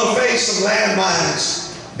 we're going to face some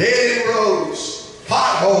landmines, dead-end roads,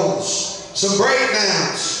 potholes, some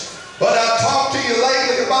breakdowns. But I've talked to you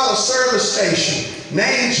lately about a service station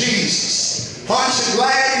named Jesus. Aren't you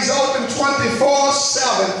glad He's open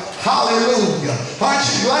 24/7? Hallelujah. Aren't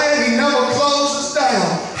you glad He never closes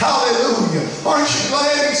down? Hallelujah. Aren't you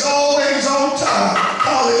glad He's always on time?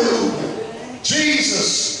 Hallelujah.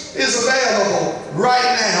 Jesus is available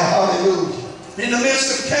right now. Hallelujah. In the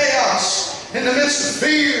midst of chaos, in the midst of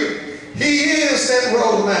fear, He is that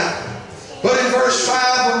roadmap. But in verse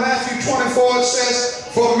 5 of Matthew 24 it says,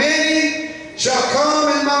 "For many shall come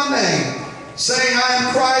in my name, saying, I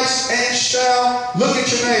am Christ, and shall," look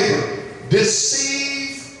at your neighbor,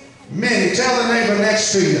 "deceive many." Tell the neighbor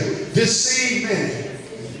next to you, deceive many.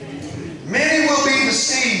 Many will be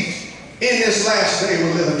deceived in this last day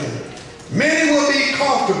we're living in. Many will be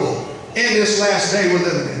comfortable in this last day we're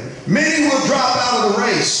living in. Many will drop out of the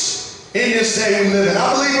race in this day we live in.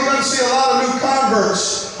 I believe we're going to see a lot of new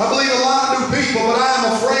converts. I believe a lot of new people, but I am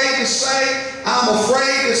afraid to say, I'm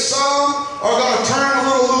afraid that some are going to turn a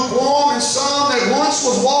little lukewarm, and some that once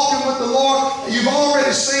was walking with the Lord, you've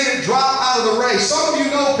already seen it drop out of the race. Some of you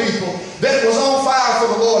know people that was on fire for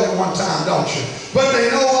the Lord at one time, don't you? But they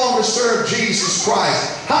no longer serve Jesus Christ.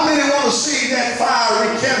 How many want to see that fire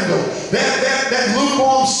rekindled? That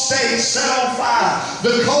lukewarm state set on fire.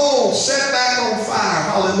 The coal set back on fire.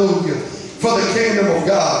 Hallelujah. For the kingdom of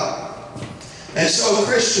God. And so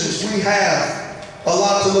Christians, we have a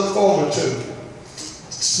lot to look forward to.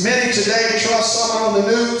 Many today trust someone on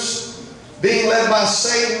the news, being led by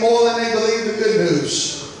Satan more than they believe the good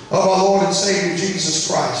news of our Lord and Savior Jesus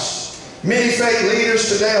Christ. Many fake leaders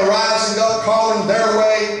today are rising up, calling their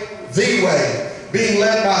way the way, being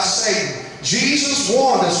led by Satan. Jesus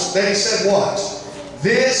warned us that he said what?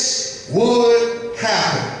 This would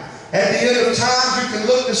happen. At the end of times, you can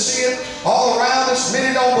look to see it all around us.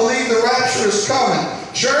 Many don't believe the rapture is coming.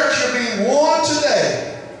 Church, you're being warned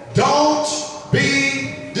today. Don't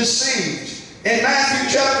be deceived. In Matthew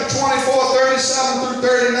chapter 24, 37 through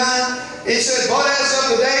 39, it said, "But as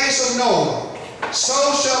of the days of Noah, so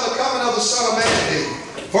shall the coming of the Son of Man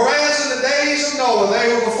be. For as in the days of Noah,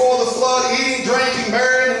 they were before the flood, eating, drinking,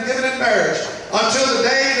 marrying, and giving in marriage, until the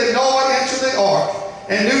day that Noah entered the ark,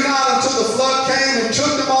 and knew not until the flood came and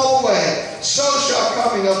took them all away, so shall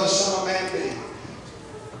coming of the Son of Man be."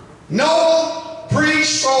 Noah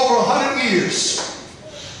preached for over 100 years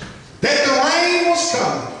that the rain was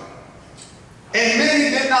coming. And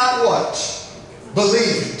many did not what?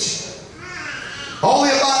 Believe it. Only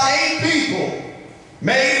about 8 people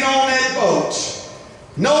made it on that boat.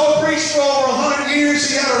 Noah preached for over 100 years.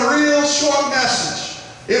 He had a real short message.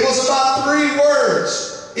 It was about 3 words.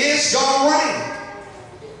 It's gonna rain.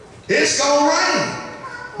 It's gonna rain.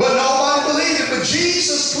 But nobody believed it. But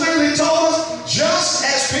Jesus clearly told us, just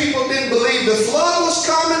as people didn't believe the flood was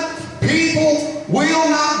coming, people will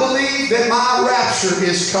not believe that my rapture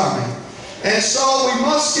is coming. And so we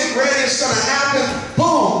must get ready. It's going to happen.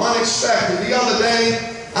 Boom, unexpected. The other day,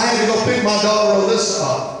 I had to go pick my daughter Alyssa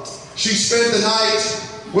up. She spent the night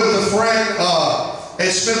with a friend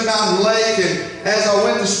at Smith Mountain Lake. And as I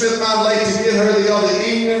went to Smith Mountain Lake to get her the other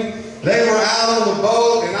evening, they were out on the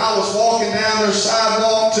boat, and I was walking down their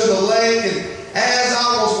sidewalk to the lake. And as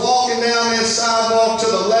I was walking down that sidewalk to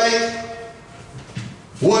the lake,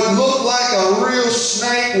 what looked like a real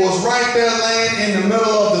snake was right there laying in the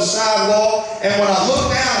middle of the sidewalk. And when I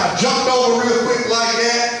looked down, I jumped over real quick like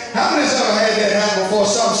that. How many's ever had that happen before?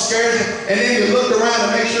 Something scared you, and then you looked around to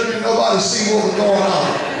make sure that nobody see what was going on.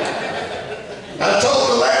 I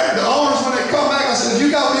told the owners when they come back, I said, "If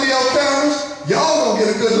you got video cameras, y'all gonna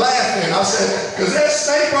get a good laugh in." I said, because that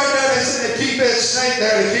snake right there, they said they keep that snake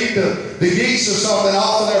there to keep the geese or something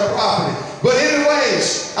off of their property. But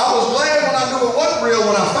anyways, I was glad when I knew it wasn't real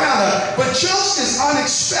when I found out. But just as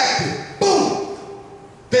unexpected, boom,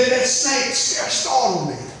 that snake startled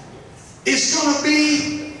me. It's going to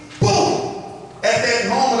be, boom, at that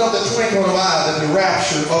moment of the twinkling of an eye that the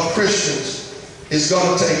rapture of Christians is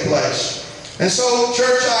going to take place. And so,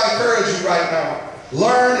 church, I encourage you right now,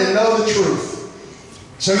 learn and know the truth,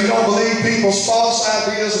 so you don't believe people's false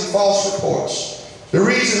ideas and false reports. The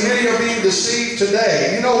reason many are being deceived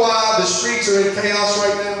today, you know why the streets are in chaos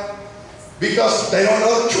right now? Because they don't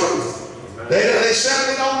know the truth. They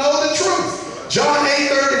simply don't know the truth. John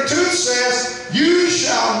 8:32 says, "You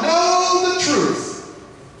shall know the truth,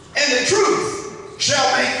 and the truth shall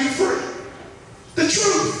make you free." The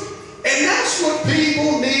truth. And that's what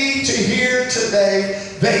people need to hear today.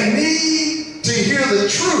 They need to hear the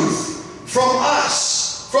truth from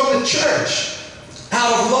us, from the church,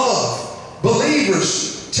 out of love.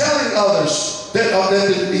 Believers telling others that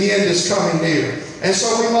the end is coming near. And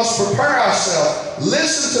so we must prepare ourselves.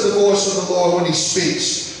 Listen to the voice of the Lord when he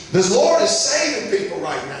speaks. The Lord is saving people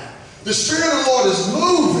right now. The Spirit of the Lord is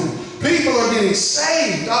moving. People are getting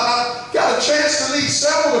saved. I got a chance to lead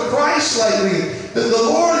several to Christ lately. The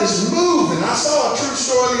Lord is moving. I saw a true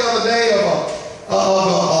story the other day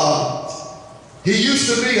he used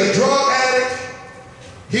to be a drug addict.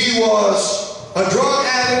 He was a drug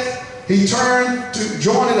addict. He turned to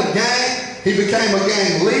joining a gang. He became a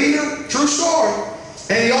gang leader. True story.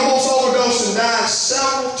 And he almost overdosed and died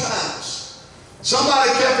several times. Somebody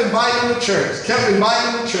kept inviting him to church. Kept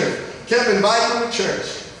inviting him to church. Kept inviting him to church.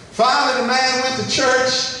 Finally, the man went to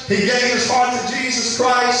church. He gave his heart to Jesus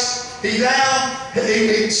Christ. He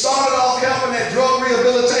started off helping that drug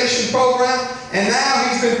rehabilitation program. And now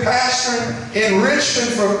he's been pastoring in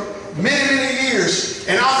Richmond for many, many years.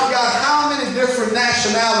 And I forgot how many different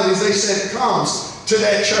nationalities they said comes to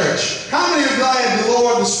that church. How many are glad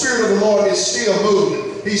the Spirit of the Lord is still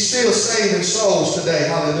moving? He's still saving souls today.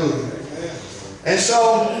 Hallelujah. And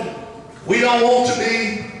so, we don't want to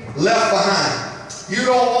be left behind. You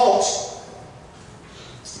don't want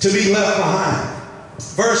to be left behind.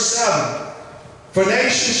 Verse 7, "For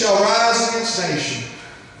nation shall rise against nation,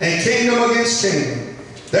 and kingdom against kingdom.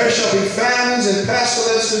 There shall be famines and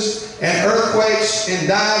pestilences and earthquakes in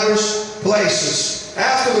divers places."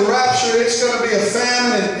 After the rapture, it's going to be a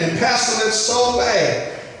famine and pestilence so bad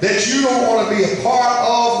that you don't want to be a part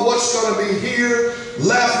of what's going to be here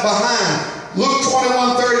left behind. Luke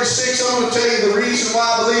 21:36, I'm going to tell you the reason why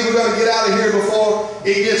I believe we're going to get out of here before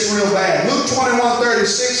it gets real bad. Luke 21:36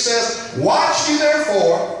 says, watch ye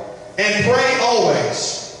therefore, and pray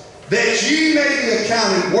always, that ye may be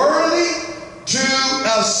accounted worthy to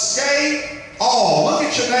escape all. Look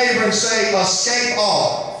at your neighbor and say, escape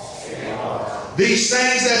all. These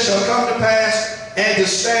things that shall come to pass, and to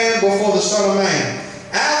stand before the Son of Man.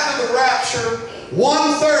 After the rapture,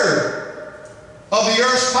 1/3 of the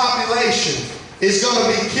earth's population is going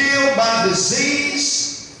to be killed by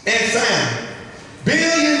disease and famine.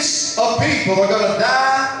 Billions of people are going to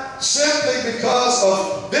die simply because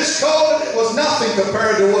of this COVID. It was nothing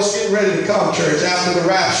compared to what's getting ready to come, church, after the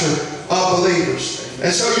rapture of believers.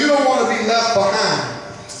 And so you don't want to be left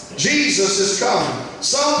behind. Jesus is coming.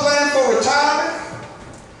 Some plan for retirement,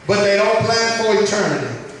 but they don't plan for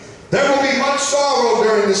eternity. There will be much sorrow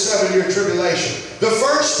during the 7-year tribulation. The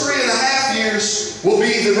first 3.5 years will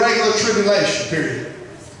be the regular tribulation period.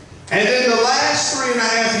 And then the last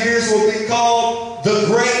 3.5 years will be called the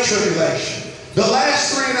Great Tribulation. The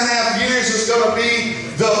last 3.5 years is going to be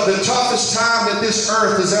the toughest time that this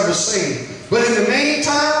earth has ever seen. But in the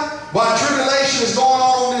meantime, while tribulation is going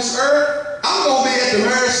on this earth, I'm going to be at the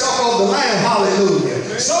marriage supper of the Lamb. Hallelujah.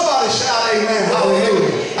 Somebody shout amen.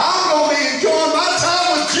 Hallelujah. I'm going to be enjoying my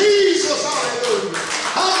time with Jesus. Hallelujah.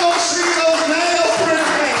 I'm going to see those nail-printed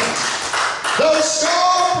hands, those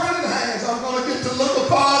scar-printed hands. I'm going to get to look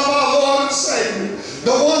upon my Lord and Savior,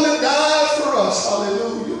 the one that died for us.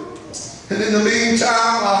 Hallelujah. And in the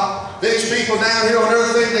meantime, these people down here on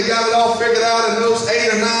earth think they got it all figured out, and those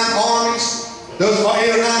 8 or 9 armies, those 8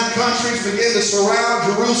 or 9 countries begin to surround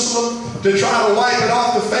Jerusalem to try to wipe it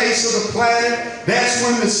off the face of the planet. That's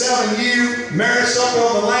when the 7-year marriage supper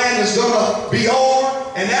of the Lamb is going to be over.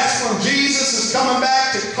 And that's when Jesus is coming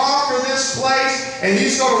back to conquer this place. And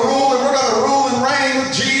He's going to rule, and we're going to rule and reign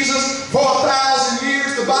with Jesus for 1,000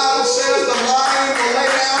 years. The Bible says the lion will lay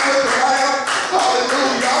down with the lamb.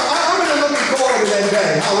 Hallelujah. I'm really looking forward to that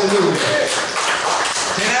day. Hallelujah.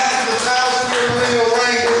 And after the 1,000-year millennial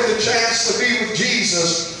reign, we'll get a chance to be with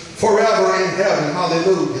Jesus forever in heaven.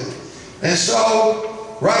 Hallelujah. And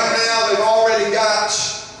so, right now, they've already got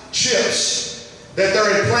chips that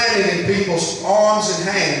they're implanting in people's arms and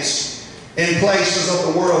hands in places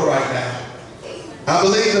of the world right now. I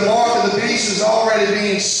believe the mark of the beast is already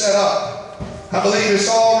being set up. I believe it's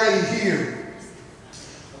already here.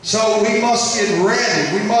 So we must get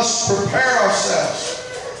ready. We must prepare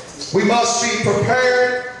ourselves. We must be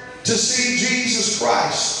prepared to see Jesus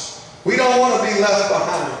Christ. We don't want to be left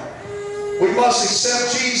behind. We must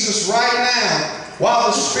accept Jesus right now while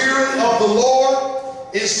the Spirit of the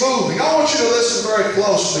Lord is moving. I want you to listen very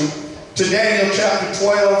closely to Daniel chapter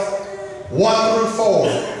 12, 1 through 4.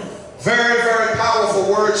 Very, very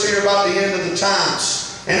powerful words here about the end of the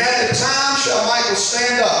times. And at the time shall Michael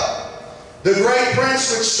stand up, the great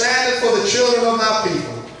prince which standeth for the children of thy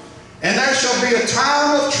people. And there shall be a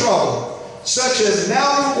time of trouble, such as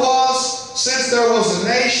never was since there was a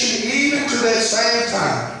nation, even to that same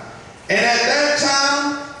time. And at that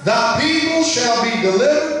time thy people shall be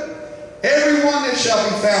delivered, every one that shall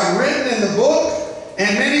be found written in the book,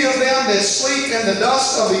 and many of them that sleep in the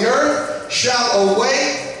dust of the earth shall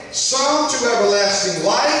awake, some to everlasting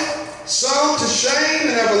life, some to shame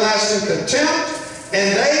and everlasting contempt,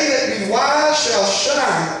 and they that be wise shall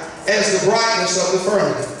shine as the brightness of the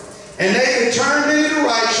firmament. And they that turn many to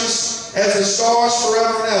righteous as the stars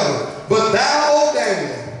forever and ever. But thou, O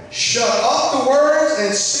Daniel, shut up the words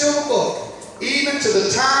and seal the book, even to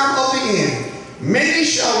the time of the end. Many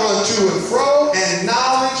shall run to and fro, and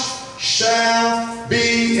knowledge shall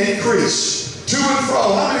be increased. To and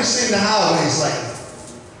fro. How many seen the highways lately?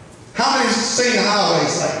 How many seen the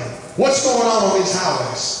highways lately? What's going on these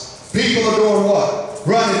highways? People are doing what?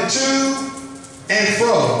 Running to and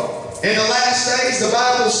fro. In the last days, the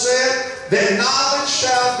Bible said that knowledge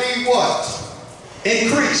shall be what?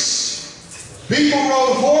 Increased. People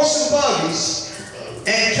rode horse and buggies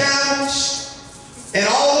and camels and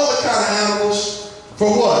all other kind of animals for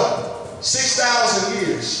what? 6,000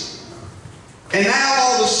 years. And now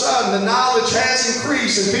all of a sudden the knowledge has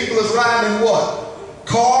increased and people is riding in what?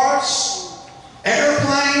 Cars,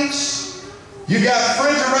 airplanes. You got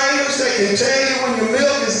refrigerators that can tell you when your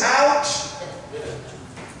milk is out.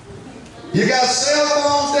 You got cell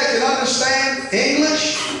phones that can understand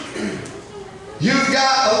English. You've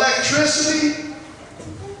got electricity.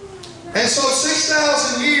 And so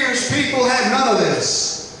 6,000 years people had none of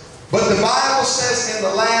this. But the Bible says in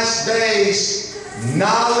the last days,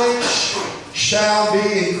 knowledge shall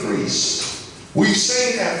be increased. We've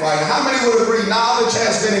seen that right. How many would agree knowledge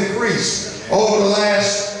has been increased over the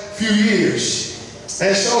last few years?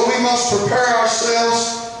 And so we must prepare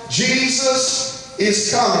ourselves. Jesus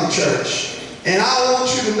is coming, church. And I want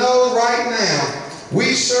you to know right now,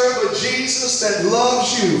 we serve a Jesus that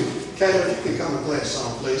loves you. Caleb, you can come and play a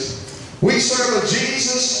song, please. We serve a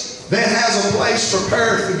Jesus that has a place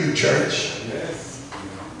prepared for you, church. Yes.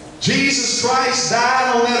 Jesus Christ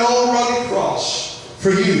died on that old rugged cross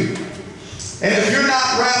for you. And if you're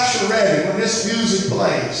not rapture ready when this music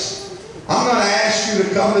plays, I'm going to ask you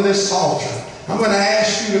to come to this altar. I'm going to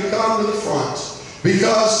ask you to come to the front.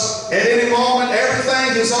 Because at any moment,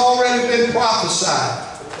 everything has already been prophesied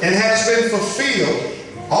and has been fulfilled.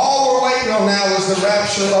 All we're waiting on now is the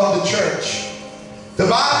rapture of the church. The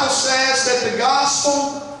Bible says that the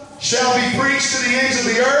gospel shall be preached to the ends of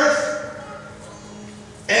the earth,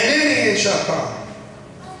 and then the end shall come.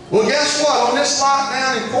 Well, guess what? On this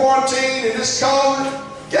lockdown and quarantine and this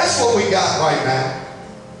COVID, guess what we got right now?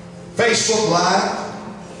 Facebook Live.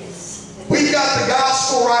 We've got the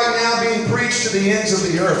gospel right now being preached to the ends of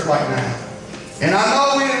the earth right now. And I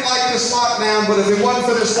know we didn't like this lockdown, but if it wasn't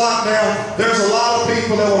for this lockdown, there's a lot of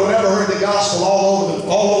people that would have never heard the gospel all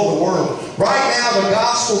over the world. Right now, the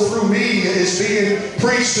gospel through media is being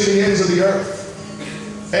preached to the ends of the earth.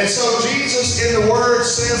 And so Jesus in the Word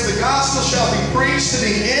says the gospel shall be preached to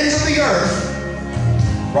the ends of the earth.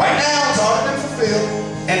 Right now, it's already been fulfilled,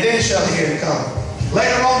 and then shall the end come.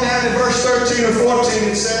 Later on down in verse 13 or 14,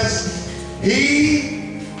 it says,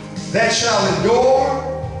 he that shall endure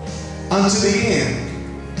unto the end,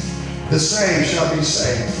 the same shall be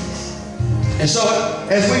saved. And so,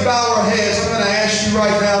 as we bow our heads, I'm going to ask you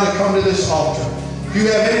right now to come to this altar. If you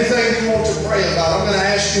have anything you want to pray about, I'm going to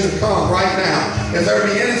ask you to come right now. If there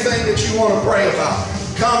be anything that you want to pray about,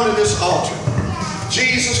 come to this altar.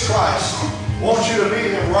 Jesus Christ wants you to meet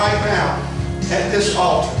Him right now at this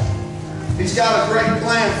altar. He's got a great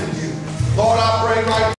plan for you.